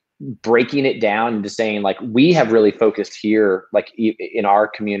think breaking it down into saying, like, we have really focused here, like in our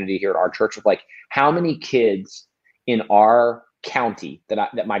community here at our church, of like, how many kids in our county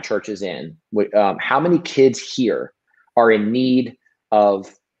that my church is in, how many kids here are in need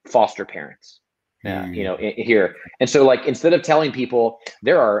of foster parents, here. And so, like, instead of telling people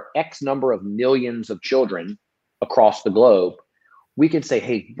there are X number of millions of children across the globe, we could say,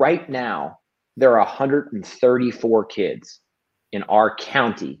 hey, right now there are 134 kids in our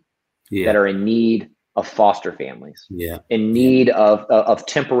county that are in need of foster families, Yeah. in need of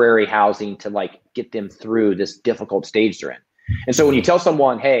temporary housing to like get them through this difficult stage they're in. And so when you tell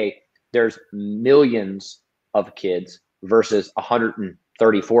someone, hey, there's millions of kids versus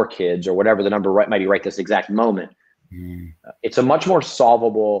 134 kids or whatever the number might be right this exact moment, it's a much more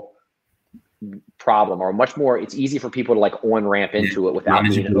solvable problem, or much more, it's easy for people to like on-ramp into it without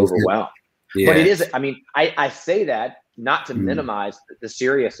being overwhelmed. But it is, I mean, I say that not to minimize the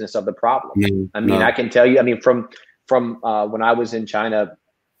seriousness of the problem. I can tell you, I mean, from when I was in China,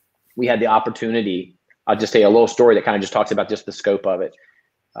 we had the opportunity. I'll just say a little story that kind of just talks about just the scope of it.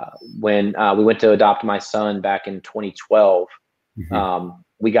 When we went to adopt my son back in 2012,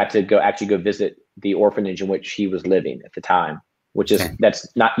 we got to go visit the orphanage in which he was living at the time, which is, that's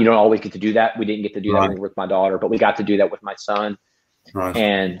not, you don't always get to do that. We didn't get to do that when we were with my daughter, but we got to do that with my son.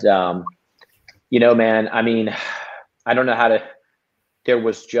 And, you know, man, I mean, I don't know how to, there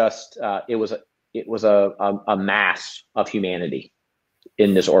was just, it was a mass of humanity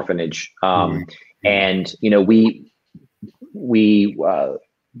in this orphanage. And, you know,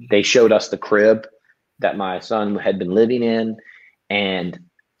 they showed us the crib that my son had been living in. And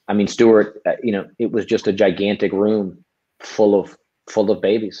I mean, Stuart, you know, it was just a gigantic room full of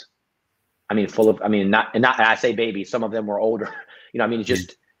babies. I mean, I say babies, some of them were older, you know, I mean,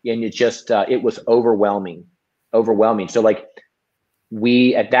 it was overwhelming. So like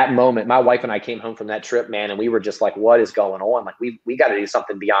at that moment, my wife and I came home from that trip, man, and we were just like, what is going on? Like we got to do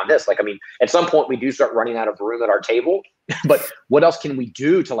something beyond this. Like, I mean, at some point we do start running out of room at our table, but what else can we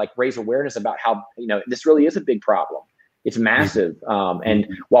do to like raise awareness about how, you know, this really is a big problem. It's massive. And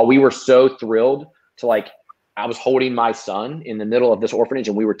while we were so thrilled to like, I was holding my son in the middle of this orphanage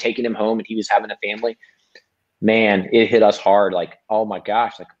and we were taking him home and he was having a family, man, it hit us hard. Like, oh my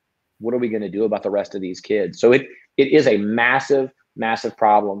gosh, like, what are we going to do about the rest of these kids? So it is a massive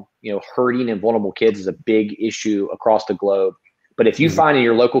problem. You know, hurting and vulnerable kids is a big issue across the globe. But if you find in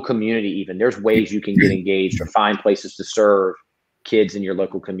your local community, even there's ways you can get engaged or find places to serve kids in your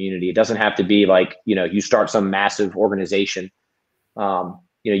local community. It doesn't have to be like, you know, you start some massive organization.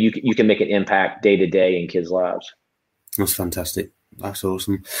 You know, you can make an impact day to day in kids' lives. That's fantastic. That's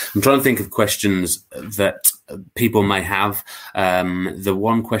awesome. I'm trying to think of questions that people may have. The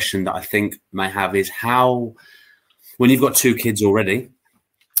one question that I think may have is how, when you've got two kids already,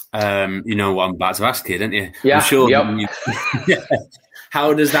 you know what I'm about to ask you, don't you? Yeah. I'm sure. Yep.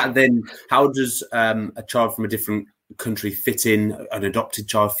 How does a child from a different country fit in, an adopted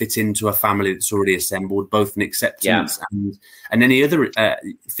child fit into a family that's already assembled, both in acceptance and any other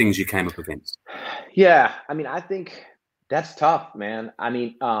things you came up against? Yeah. I mean, I think that's tough, man. I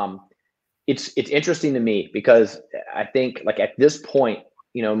mean, it's interesting to me because I think like at this point,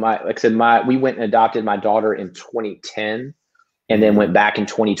 you know, we went and adopted my daughter in 2010 and then went back in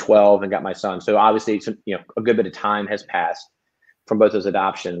 2012 and got my son. So obviously, you know, a good bit of time has passed from both those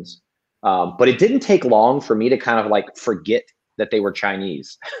adoptions. But it didn't take long for me to kind of like forget that they were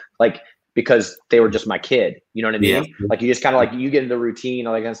Chinese, like, because they were just my kid, you know what I mean? Yeah. Like you just kind of like, you get into the routine,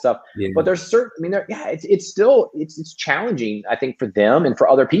 all that kind of stuff. Yeah. But there's certain, I mean, it's challenging, I think, for them and for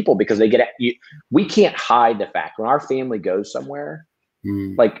other people because we can't hide the fact when our family goes somewhere,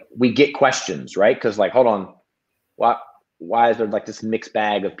 like we get questions, right? Because like, hold on, why is there like this mixed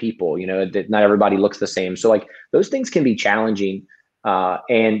bag of people, you know, that not everybody looks the same. So like those things can be challenging.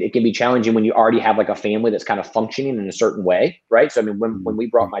 And it can be challenging when you already have like a family that's kind of functioning in a certain way, right? So I mean, when we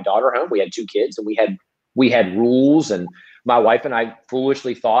brought my daughter home, we had two kids and we had rules, and my wife and I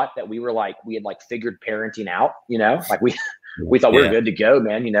foolishly thought that we had figured parenting out, you know, like we thought we were good to go,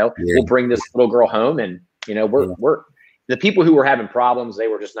 man. You know, we'll bring this little girl home, and you know, we're the people who were having problems. They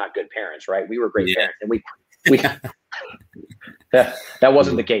were just not good parents, right? We were great parents, and we that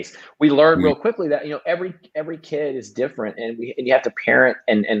wasn't the case. We learned real quickly that, you know, every kid is different, and you have to parent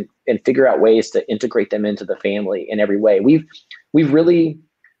and figure out ways to integrate them into the family in every way. We've really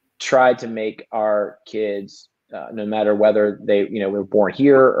tried to make our kids, no matter whether they, you know, were born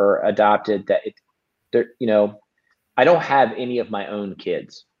here or adopted, that they're, you know, I don't have any of my own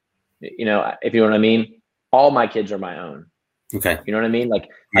kids, you know, if you know what I mean. All my kids are my own. Okay. You know what I mean? Like,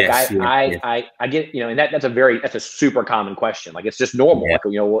 I get, you know, and that's a super common question. Like, it's just normal. Like,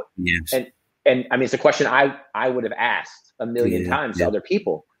 you know, and I mean, it's a question I would have asked a million times to other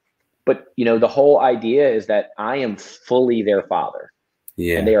people, but you know, the whole idea is that I am fully their father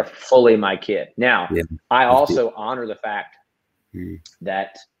and they are fully my kid. Now, I also honor the fact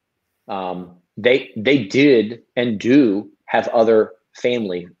that, they did and do have other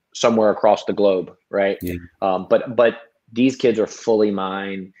family somewhere across the globe. Right. But these kids are fully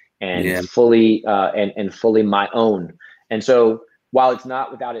mine and fully and fully my own. And so while it's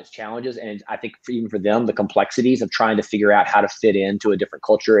not without its challenges, and I think even for them, the complexities of trying to figure out how to fit into a different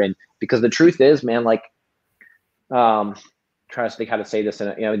culture. And because the truth is, man, like, trying to think how to say this,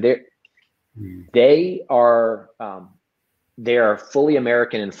 and they are fully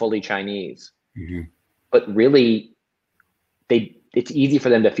American and fully Chinese, but really, it's easy for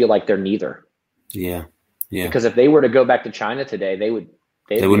them to feel like they're neither. Yeah. Because if they were to go back to China today, they wouldn't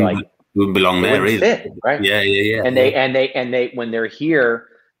belong there either. Fit, right? Yeah. And they when they're here,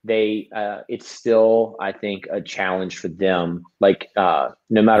 it's still, I think, a challenge for them. Like, no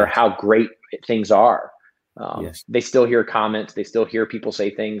matter how great things are, they still hear comments, they still hear people say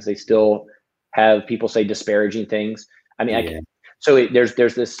things, they still have people say disparaging things. I mean, there's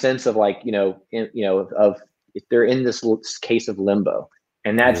this sense of like, of if they're in this case of limbo,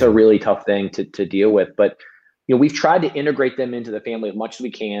 and that's a really tough thing to deal with. But we've tried to integrate them into the family as much as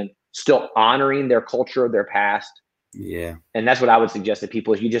we can, still honoring their culture, their past. Yeah. And that's what I would suggest to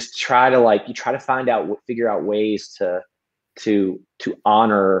people, is you just try to figure out ways to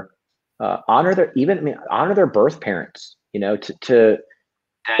honor their birth parents,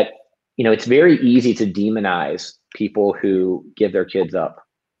 it's very easy to demonize people who give their kids up.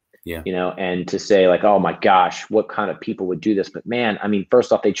 Yeah. And to say like, oh my gosh, what kind of people would do this? But man, I mean,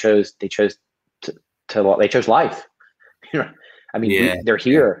 first off, they chose life. I mean, they're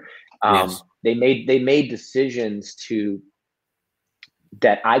here. They made decisions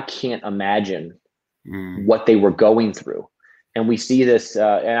that I can't imagine what they were going through. And we see this,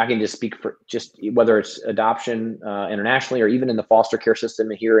 and I can just speak for just whether it's adoption internationally or even in the foster care system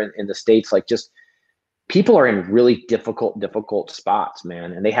here in the States, like just people are in really difficult spots,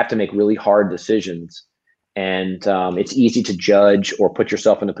 man. And they have to make really hard decisions. And it's easy to judge or put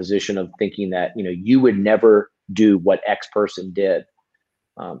yourself in a position of thinking that, you would never do what X person did.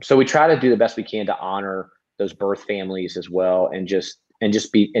 So we try to do the best we can to honor those birth families as well, and just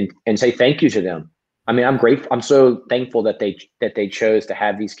be and say thank you to them. I mean, I'm grateful. I'm so thankful that they chose to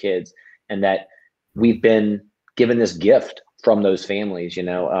have these kids, and that we've been given this gift from those families.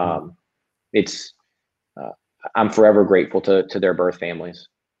 I'm forever grateful to their birth families.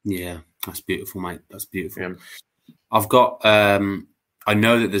 Yeah, that's beautiful, mate. That's beautiful. Yeah. I've got. I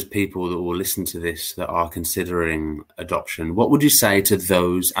know that there's people that will listen to this that are considering adoption. What would you say to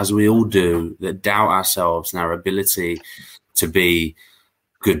those, as we all do, that doubt ourselves and our ability to be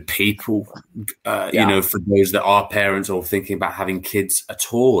good people? For those that are parents or thinking about having kids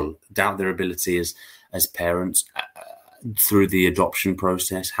at all, doubt their ability as parents through the adoption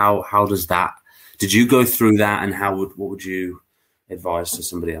process. How does that? Did you go through that, and what would you advise to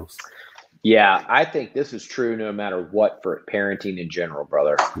somebody else? Yeah, I think this is true no matter what for parenting in general,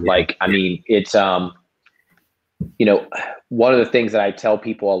 brother. Yeah. I mean, it's, one of the things that I tell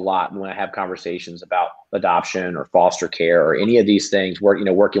people a lot when I have conversations about adoption or foster care or any of these things, working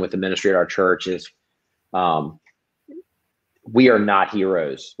with the ministry at our church is, we are not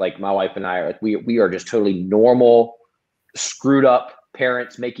heroes. Like my wife and I we are just totally normal, screwed up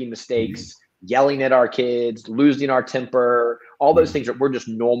parents making mistakes, yelling at our kids, losing our temper, all those things. We're just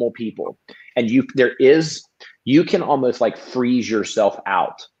normal people. And you can almost like freeze yourself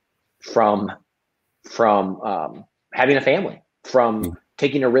out from having a family, from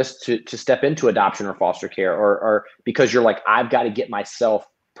taking a risk to step into adoption or foster care, or because you're like, I've got to get myself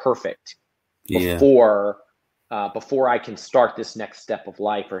perfect before I can start this next step of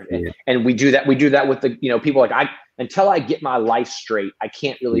life. And we do that with the, people like, until I get my life straight, I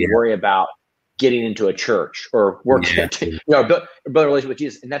can't really worry about getting into a church or working, build a relationship with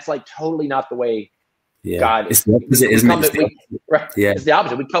Jesus. And that's like totally not the way God is. It's the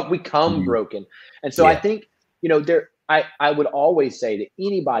opposite. We come broken. And so I think, I would always say to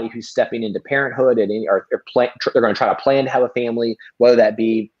anybody who's stepping into parenthood they're going to try to plan to have a family, whether that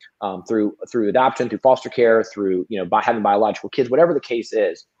be through adoption, through foster care, through, by having biological kids, whatever the case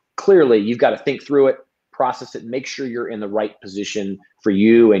is, clearly you've got to think through it, process it, and make sure you're in the right position for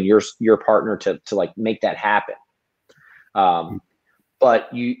you and your partner to like make that happen.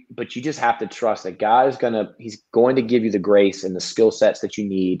 But you just have to trust that God he's going to give you the grace and the skill sets that you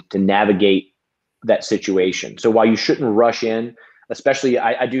need to navigate that situation. So while you shouldn't rush in, especially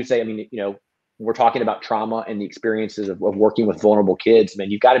I do say, I mean, we're talking about trauma and the experiences of working with vulnerable kids,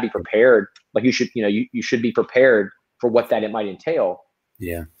 man, you've got to be prepared. Like you should, you should be prepared for what that it might entail.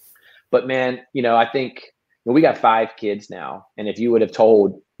 Yeah. But man, I think we got 5 kids now. And if you would have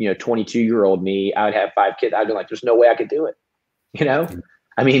told, 22-year-old me, I would have 5 kids, I'd be like, there's no way I could do it.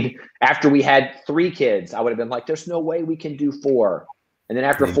 I mean, after we had 3 kids, I would have been like, there's no way we can do 4. And then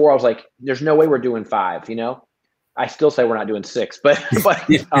after 4, I was like, there's no way we're doing 5, I still say we're not doing 6, but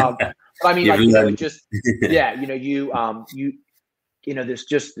I mean, like, it just, there's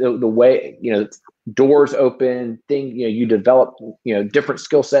just the way, doors open, you develop, different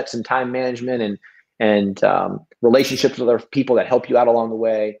skill sets and time management and relationships with other people that help you out along the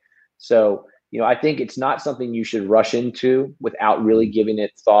way. So, I think it's not something you should rush into without really giving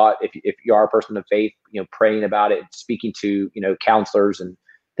it thought. If you are a person of faith, praying about it, speaking to, counselors and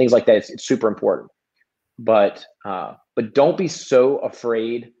things like that, it's super important. But don't be so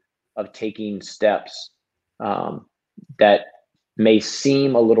afraid of taking steps that may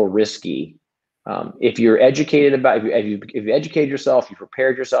seem a little risky. If you're educated about, if you educated yourself, you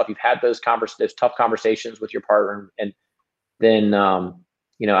prepared yourself, you've had those tough conversations with your partner, and then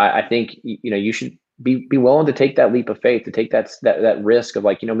I think you should be willing to take that leap of faith, to take that risk of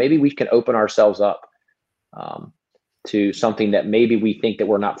maybe we can open ourselves up to something that maybe we think that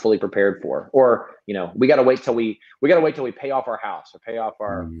we're not fully prepared for, or we got to wait till we pay off our house or pay off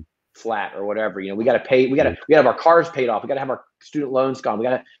our flat or whatever. We got to have our cars paid off. We got to have our student loans gone.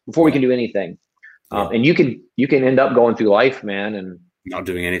 Before we can do anything. And you can end up going through life, man, and not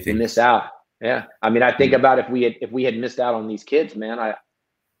doing anything, miss out. Yeah. I mean, I think about if we had missed out on these kids, man, I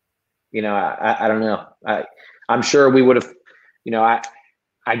don't know. I'm sure we would have,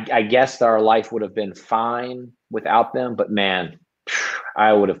 I guess our life would have been fine without them, but man,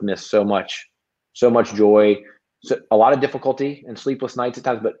 I would have missed so much joy, a lot of difficulty and sleepless nights at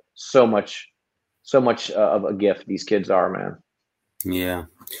times, but so much of a gift these kids are, man. Yeah.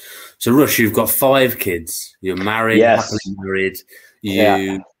 So Rush, you've got 5 kids. You're married, yes. Happily married.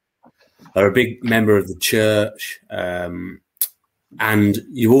 You are a big member of the church. And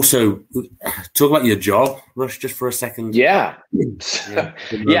you also talk about your job, Rush, just for a second. Yeah.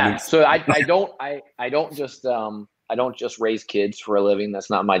 Yeah. So I don't just raise kids for a living. That's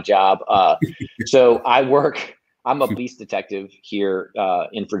not my job. So I'm a police detective here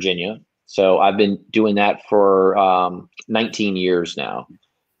in Virginia. So I've been doing that for 19 years now.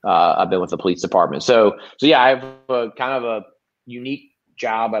 I've been with the police department. So yeah, I have a kind of a unique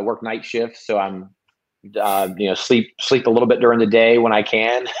job. I work night shifts, so I'm sleep a little bit during the day when I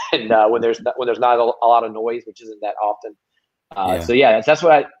can, and when there's not a lot of noise, which isn't that often. So yeah, that's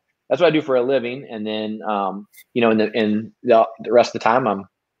what I do for a living. And then in the rest of the time,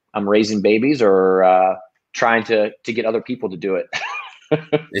 I'm raising babies or trying to get other people to do it.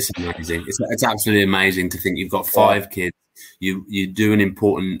 It's amazing. It's absolutely amazing to think you've got 5 kids. You do an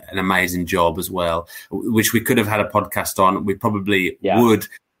important and amazing job as well, which we could have had a podcast on. We probably would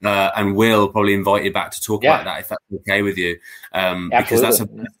and will probably invite you back to talk about that if that's okay with you, because that's a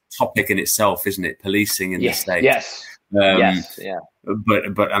topic in itself, isn't it? Policing in the state. Yes. Yes. Yeah.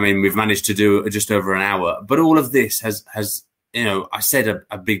 But I mean, we've managed to do just over an hour. But all of this has I said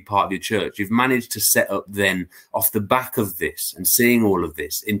a big part of your church. You've managed to set up then off the back of this and seeing all of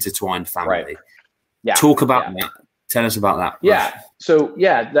this intertwined family. Right. Yeah. Talk about that. Tell us about that. Yeah. So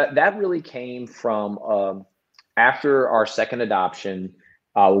that really came from after our second adoption.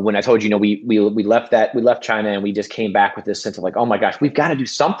 When I told you, we left China and we just came back with this sense of oh my gosh, we've got to do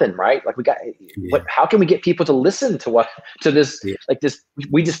something, right? How can we get people to listen to this? This,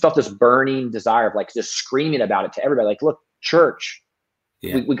 we just felt this burning desire of just screaming about it to everybody. Look, church,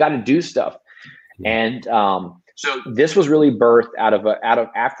 we got to do stuff. And so this was really birthed out of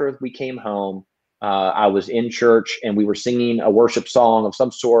after we came home. I was in church and we were singing a worship song of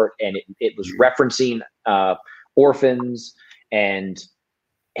some sort, and it was referencing orphans and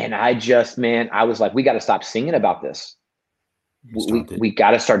I was like, we got to stop singing about this. We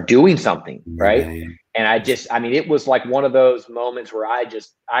got to start doing something. Right. Yeah. And it was like one of those moments where I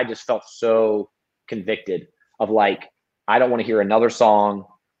just felt so convicted of I don't want to hear another song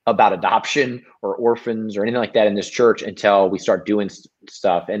about adoption or orphans or anything like that in this church until we start doing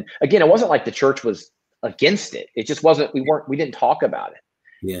stuff. And again, it wasn't like the church was against it. It just wasn't, we didn't talk about it.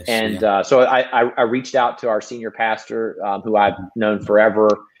 Yes, and so I reached out to our senior pastor, who I've known forever,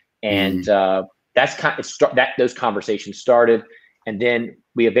 and that's those conversations started, and then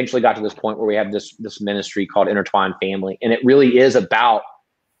we eventually got to this point where we have this ministry called Intertwined Family, and it really is about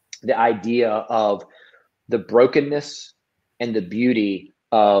the idea of the brokenness and the beauty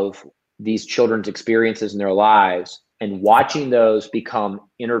of these children's experiences in their lives, and watching those become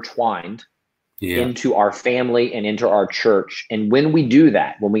intertwined into our family and into our church. And when we do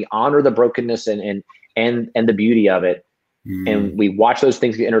that, when we honor the brokenness and the beauty of it, and we watch those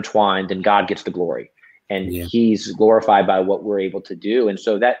things get intertwined, then God gets the glory, and He's glorified by what we're able to do. And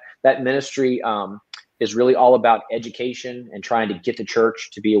so that ministry is really all about education and trying to get the church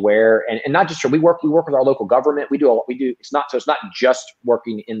to be aware, and not just we work with our local government. We do what we do. It's not just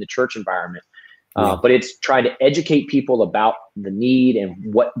working in the church environment. But it's trying to educate people about the need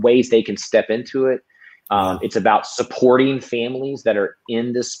and what ways they can step into it. It's about supporting families that are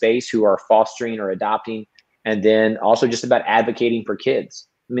in this space who are fostering or adopting, and then also just about advocating for kids.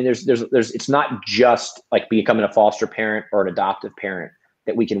 I mean, there's it's not just like becoming a foster parent or an adoptive parent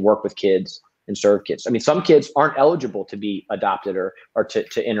that we can work with kids and serve kids. I mean, some kids aren't eligible to be adopted or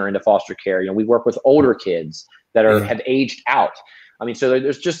to enter into foster care. You know, we work with older kids that have aged out. I mean, so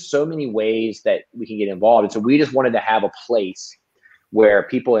there's just so many ways that we can get involved. And so we just wanted to have a place where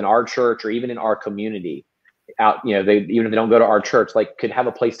people in our church or even in our community out, you know, even if they don't go to our church, like could have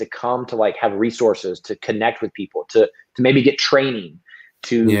a place to come to like have resources, to connect with people, to maybe get training,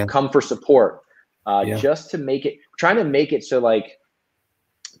 to come for support, just to make it, trying to make it so like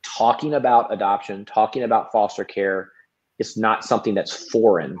talking about adoption, talking about foster care is not something that's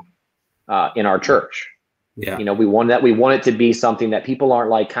foreign in our church. Yeah. You know, we want it to be something that people aren't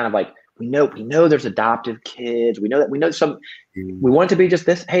like, kind of like, we know there's adoptive kids. We know some, we want it to be just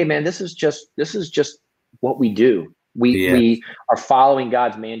this, hey man, this is just what we do. We are following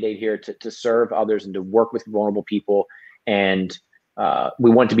God's mandate here to serve others and to work with vulnerable people. And we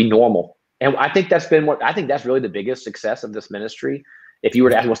want it to be normal. And I think that's really the biggest success of this ministry. If you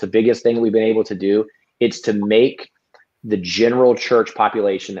were to ask what's the biggest thing we've been able to do, it's to make the general church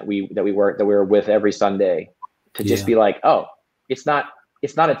population that we're with every Sunday to just be like, oh, it's not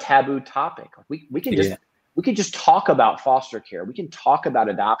a taboo topic. We can just talk about foster care. We can talk about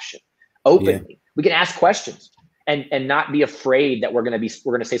adoption openly. We can ask questions and not be afraid that we're going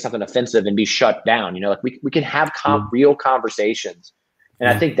to say something offensive and be shut down. You know, like we can have real conversations. And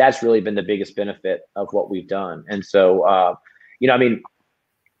I think that's really been the biggest benefit of what we've done. And so, you know, I mean,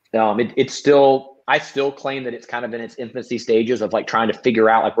 I still claim that it's kind of in its infancy stages of like trying to figure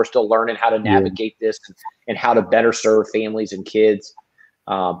out, like we're still learning how to navigate this and how to better serve families and kids.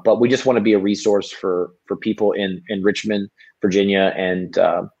 But we just want to be a resource for people in Richmond, Virginia,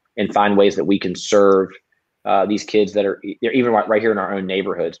 and find ways that we can serve these kids that are even right here in our own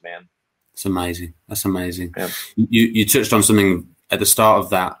neighborhoods, man. It's amazing. That's amazing. Yeah. You touched on something at the start of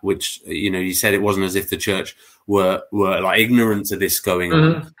that, which, you know, you said it wasn't as if the church were like ignorant to this going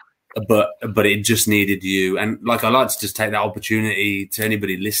on, but it just needed you. And like, I like to just take that opportunity to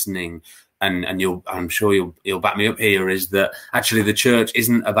anybody listening, and I'm sure you'll back me up here, is that actually the church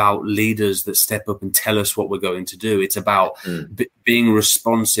isn't about leaders that step up and tell us what we're going to do. It's about being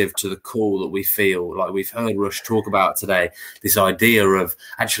responsive to the call that we feel. Like we've heard Rush talk about today, this idea of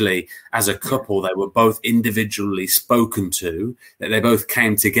actually as a couple, they were both individually spoken to, that they both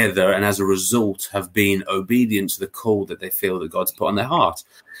came together and as a result have been obedient to the call that they feel that God's put on their heart.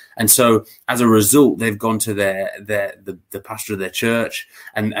 And so as a result, they've gone to the pastor of their church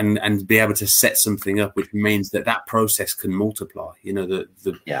and be able to set something up, which means that process can multiply. You know,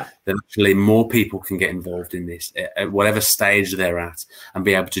 that actually more people can get involved in this at whatever stage they're at and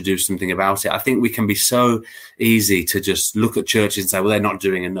be able to do something about it. I think we can be so easy to just look at churches and say, well, they're not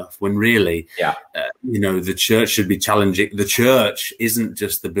doing enough, when really, you know, the church should be challenging. The church isn't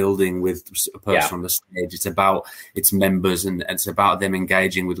just the building with a person on the stage. It's about its members, and it's about them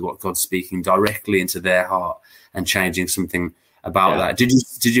engaging with what God's speaking directly into their heart and changing something about that.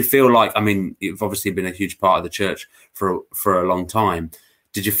 Did you feel like, I mean, you've obviously been a huge part of the church for a long time.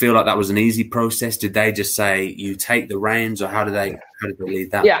 Did you feel like that was an easy process? Did they just say, you take the reins, or how did they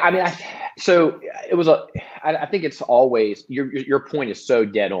lead that? Yeah, I mean, so it was I think it's always, your point is so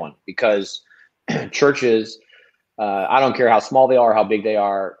dead on, because churches, I don't care how small they are, how big they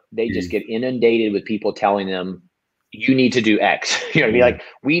are, they just get inundated with people telling them, you need to do X. You know what I mean? Like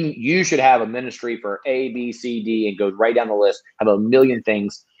you should have a ministry for A, B, C, D, and go right down the list, have a million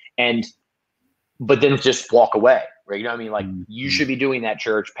things, but then just walk away, right? You know what I mean? Like you should be doing that,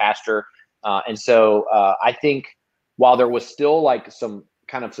 church pastor. And so I think while there was still like some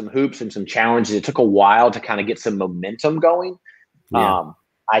hoops and some challenges, it took a while to kind of get some momentum going.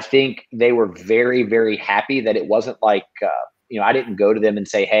 I think they were very, very happy that it wasn't like, you know, I didn't go to them and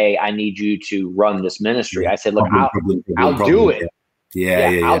say, hey, I need you to run this ministry. I said, look, I'll do it.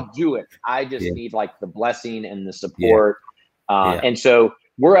 I'll do it. I just need like the blessing and the support. And so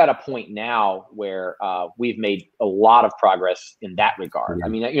we're at a point now where we've made a lot of progress in that regard. I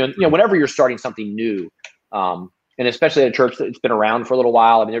mean, you know, whenever you're starting something new, and especially at a church that's been around for a little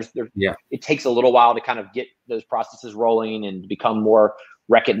while, I mean, it takes a little while to kind of get those processes rolling and become more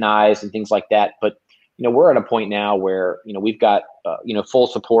recognized and things like that. But you know, we're at a point now where, you know, we've got, you know, full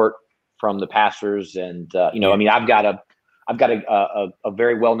support from the pastors, and, you know, I mean, I've got a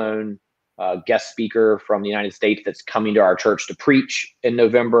very well-known guest speaker from the United States that's coming to our church to preach in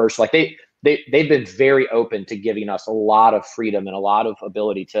November. So like they've been very open to giving us a lot of freedom and a lot of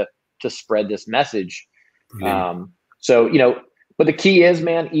ability to spread this message. So, you know, But the key is,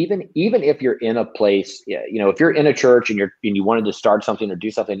 man, even if you're in a place, if you're in a church and you wanted to start something or do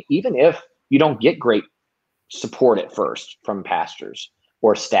something, even if you don't get great support at first from pastors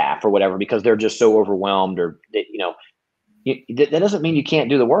or staff or whatever, because they're just so overwhelmed, or that doesn't mean you can't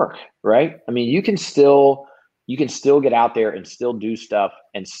do the work, right? I mean, you can still get out there and still do stuff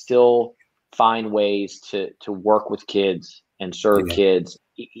and still find ways to work with kids and serve kids,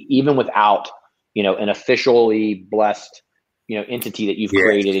 even without, an officially blessed, entity that you've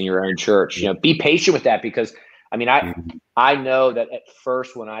created in your own church. Be patient with that, because I mean, I know that at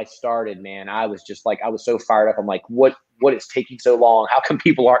first when I started, man, I was just like, I was so fired up. I'm like, what is taking so long? How come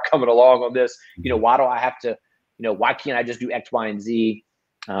people aren't coming along on this? Why do I have to, why can't I just do X, Y, and Z?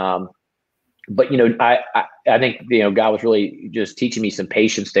 But I think God was really just teaching me some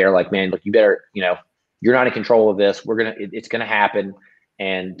patience there. Like, man, look, you better, you're not in control of this. It's gonna happen,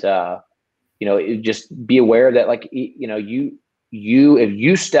 and just be aware that, like, if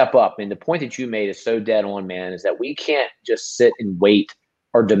you step up, and the point that you made is so dead on, man, is that we can't just sit and wait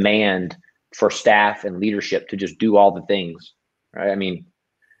or demand for staff and leadership to just do all the things, right? I mean,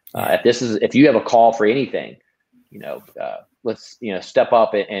 if you have a call for anything, let's step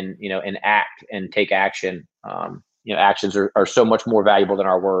up and act and take action. Actions are so much more valuable than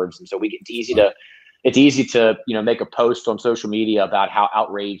our words, and so it's easy to make a post on social media about how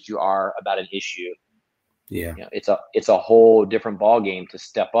outraged you are about an issue. Yeah, it's a whole different ball game to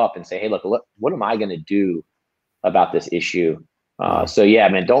step up and say, hey, look, what am I going to do about this issue? So yeah,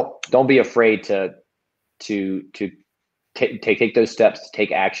 man, don't be afraid to take those steps, to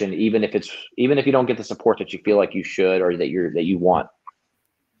take action, even if you don't get the support that you feel like you should or that you want.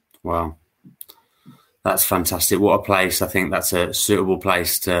 Wow. That's fantastic. What a place. I think that's a suitable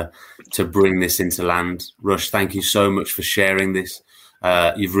place to bring this into land. Rush, thank you so much for sharing this.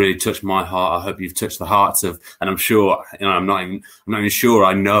 You've really touched my heart. I hope you've touched the hearts of, and I'm sure, I'm not even sure.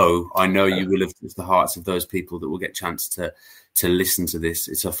 I know you will have touched the hearts of those people that will get a chance to listen to this.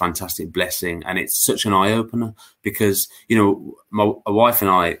 It's a fantastic blessing, and it's such an eye opener because, my wife and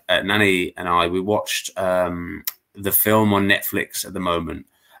I, Nanny and I, we watched the film on Netflix at the moment,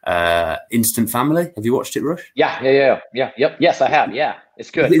 Instant Family. Have you watched it, Rush? Yeah. Yep. Yes, I have. Yeah, it's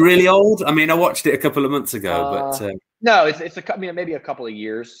good. Is it really old? I mean, I watched it a couple of months ago, but no, it's maybe a couple of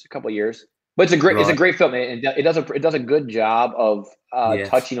years, but it's a great film, and it does a good job of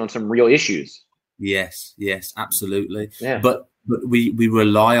touching on some real issues. Yes, absolutely. Yeah. But we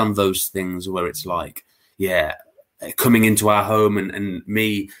rely on those things where it's like, coming into our home and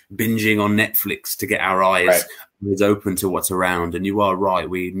me binging on Netflix to get our eyes open to what's around. And you are right.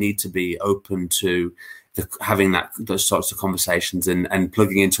 We need to be open to having those sorts of conversations and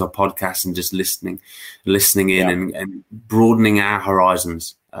plugging into a podcast and just listening in and broadening our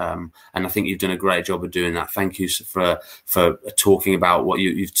horizons. And I think you've done a great job of doing that. Thank you for talking about what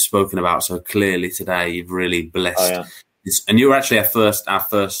you've spoken about so clearly today. You've really blessed this, and you're actually our first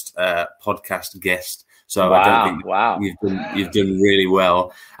podcast guest. So I don't think you've done really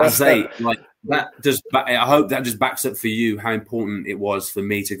well. I say, like, I hope that just backs up for you how important it was for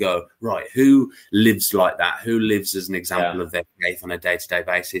me to go, right, who lives like that? Who lives as an example of their faith on a day-to-day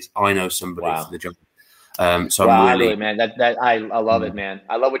basis? I know somebody for the job. So I'm really, man, I love it, man.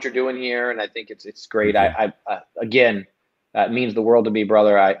 I love what you're doing here, and I think it's great. I again, it means the world to me,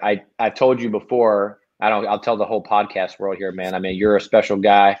 brother. I've told you before. I'll tell the whole podcast world here, man. I mean, you're a special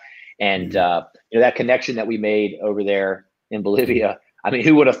guy, and that connection that we made over there in Bolivia. I mean,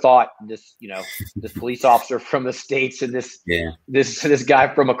 who would have thought this? This police officer from the States and this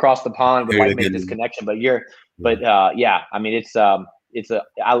guy from across the pond would make this connection. But I mean,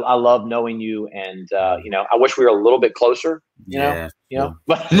 I love knowing you, and I wish we were a little bit closer. But it's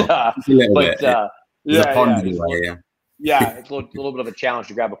a little bit of a challenge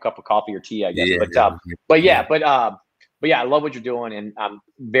to grab a cup of coffee or tea, I guess. But I love what you're doing, and I'm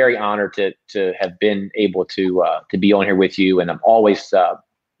very honored to have been able to be on here with you. And I'm always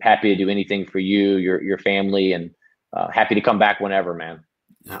happy to do anything for you, your family, and happy to come back whenever, man.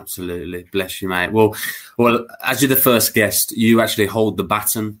 Absolutely. Bless you, mate. Well, as you're the first guest, you actually hold the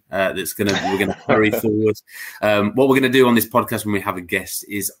baton we're going to carry forward. What we're going to do on this podcast when we have a guest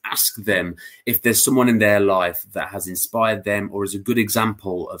is ask them if there's someone in their life that has inspired them or is a good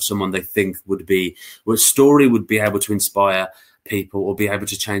example of someone they think what story would be able to inspire people or be able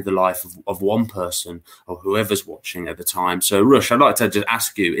to change the life of one person or whoever's watching at the time. So, Rush, I'd like to just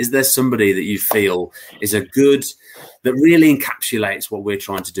ask you, is there somebody that you feel is that really encapsulates what we're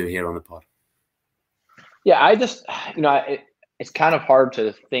trying to do here on the pod? Yeah, I just, it's kind of hard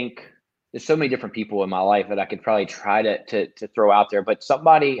to think. There's so many different people in my life that I could probably try to throw out there, but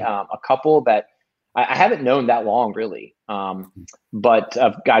somebody, a couple that I haven't known that long really, but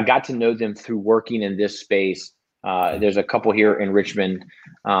I got to know them through working in this space. There's a couple here in Richmond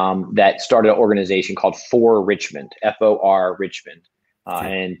that started an organization called For Richmond, FOR Richmond,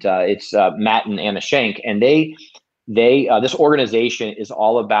 and it's Matt and Anna Shank, and they this organization is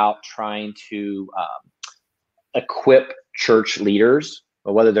all about trying to equip church leaders,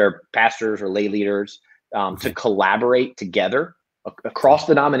 whether they're pastors or lay leaders, to collaborate together across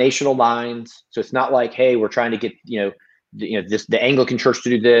denominational lines. So it's not like, hey, we're trying to get the Anglican Church to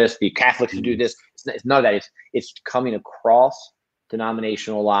do this, the Catholics to do this. It's none of that. It's coming across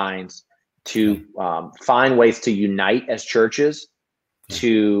denominational lines to find ways to unite as churches,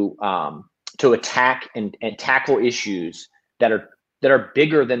 to attack and tackle issues that are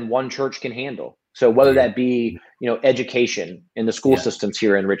bigger than one church can handle. So whether that be, education in the school systems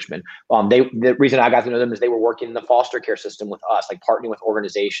here in Richmond, the reason I got to know them is they were working in the foster care system with us, like partnering with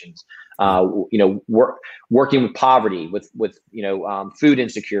organizations, working with poverty, with food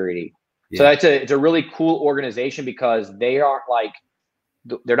insecurity. So it's a really cool organization because they're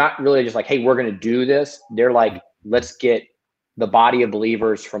not really just like, hey, we're going to do this. They're like, let's get the body of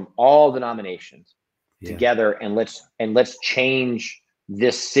believers from all denominations together and let's change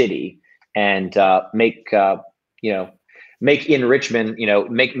this city and make in Richmond,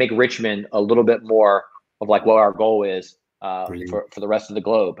 make Richmond a little bit more of like what our goal is for the rest of the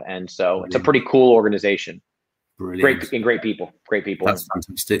globe. And so it's a pretty cool organization. Brilliant. Great people.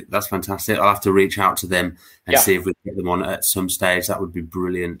 That's fantastic. I'll have to reach out to them and see if we can get them on at some stage. That would be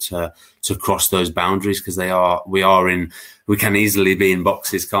brilliant to cross those boundaries, because we can easily be in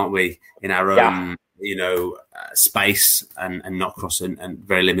boxes, can't we, in our own space and not cross and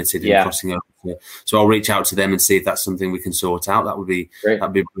very limited in crossing over. So I'll reach out to them and see if that's something we can sort out. That'd be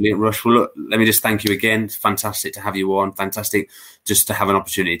brilliant, Rush. Well, look, let me just thank you again. It's fantastic to have you on. Fantastic just to have an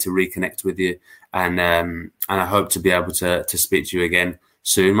opportunity to reconnect with you, and I hope to be able to speak to you again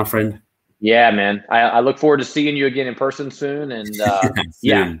soon, my friend. Yeah, man. I look forward to seeing you again in person soon. And I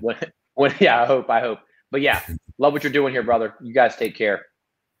hope. But yeah, love what you're doing here, brother. You guys take care.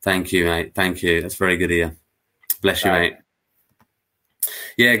 Thank you, mate. Thank you. That's very good of you. Bless you, mate.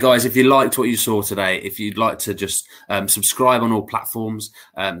 Yeah, guys, if you liked what you saw today, if you'd like to just subscribe on all platforms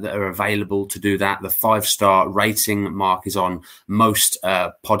that are available to do that, the 5-star rating mark is on most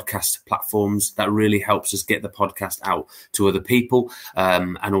podcast platforms. That really helps us get the podcast out to other people,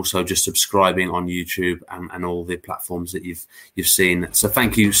 and also just subscribing on YouTube and all the platforms that you've seen. So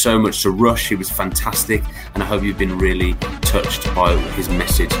thank you so much to Rush. He was fantastic, and I hope you've been really touched by his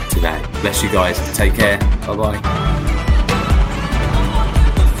message today. Bless you guys. Take care. Bye-bye.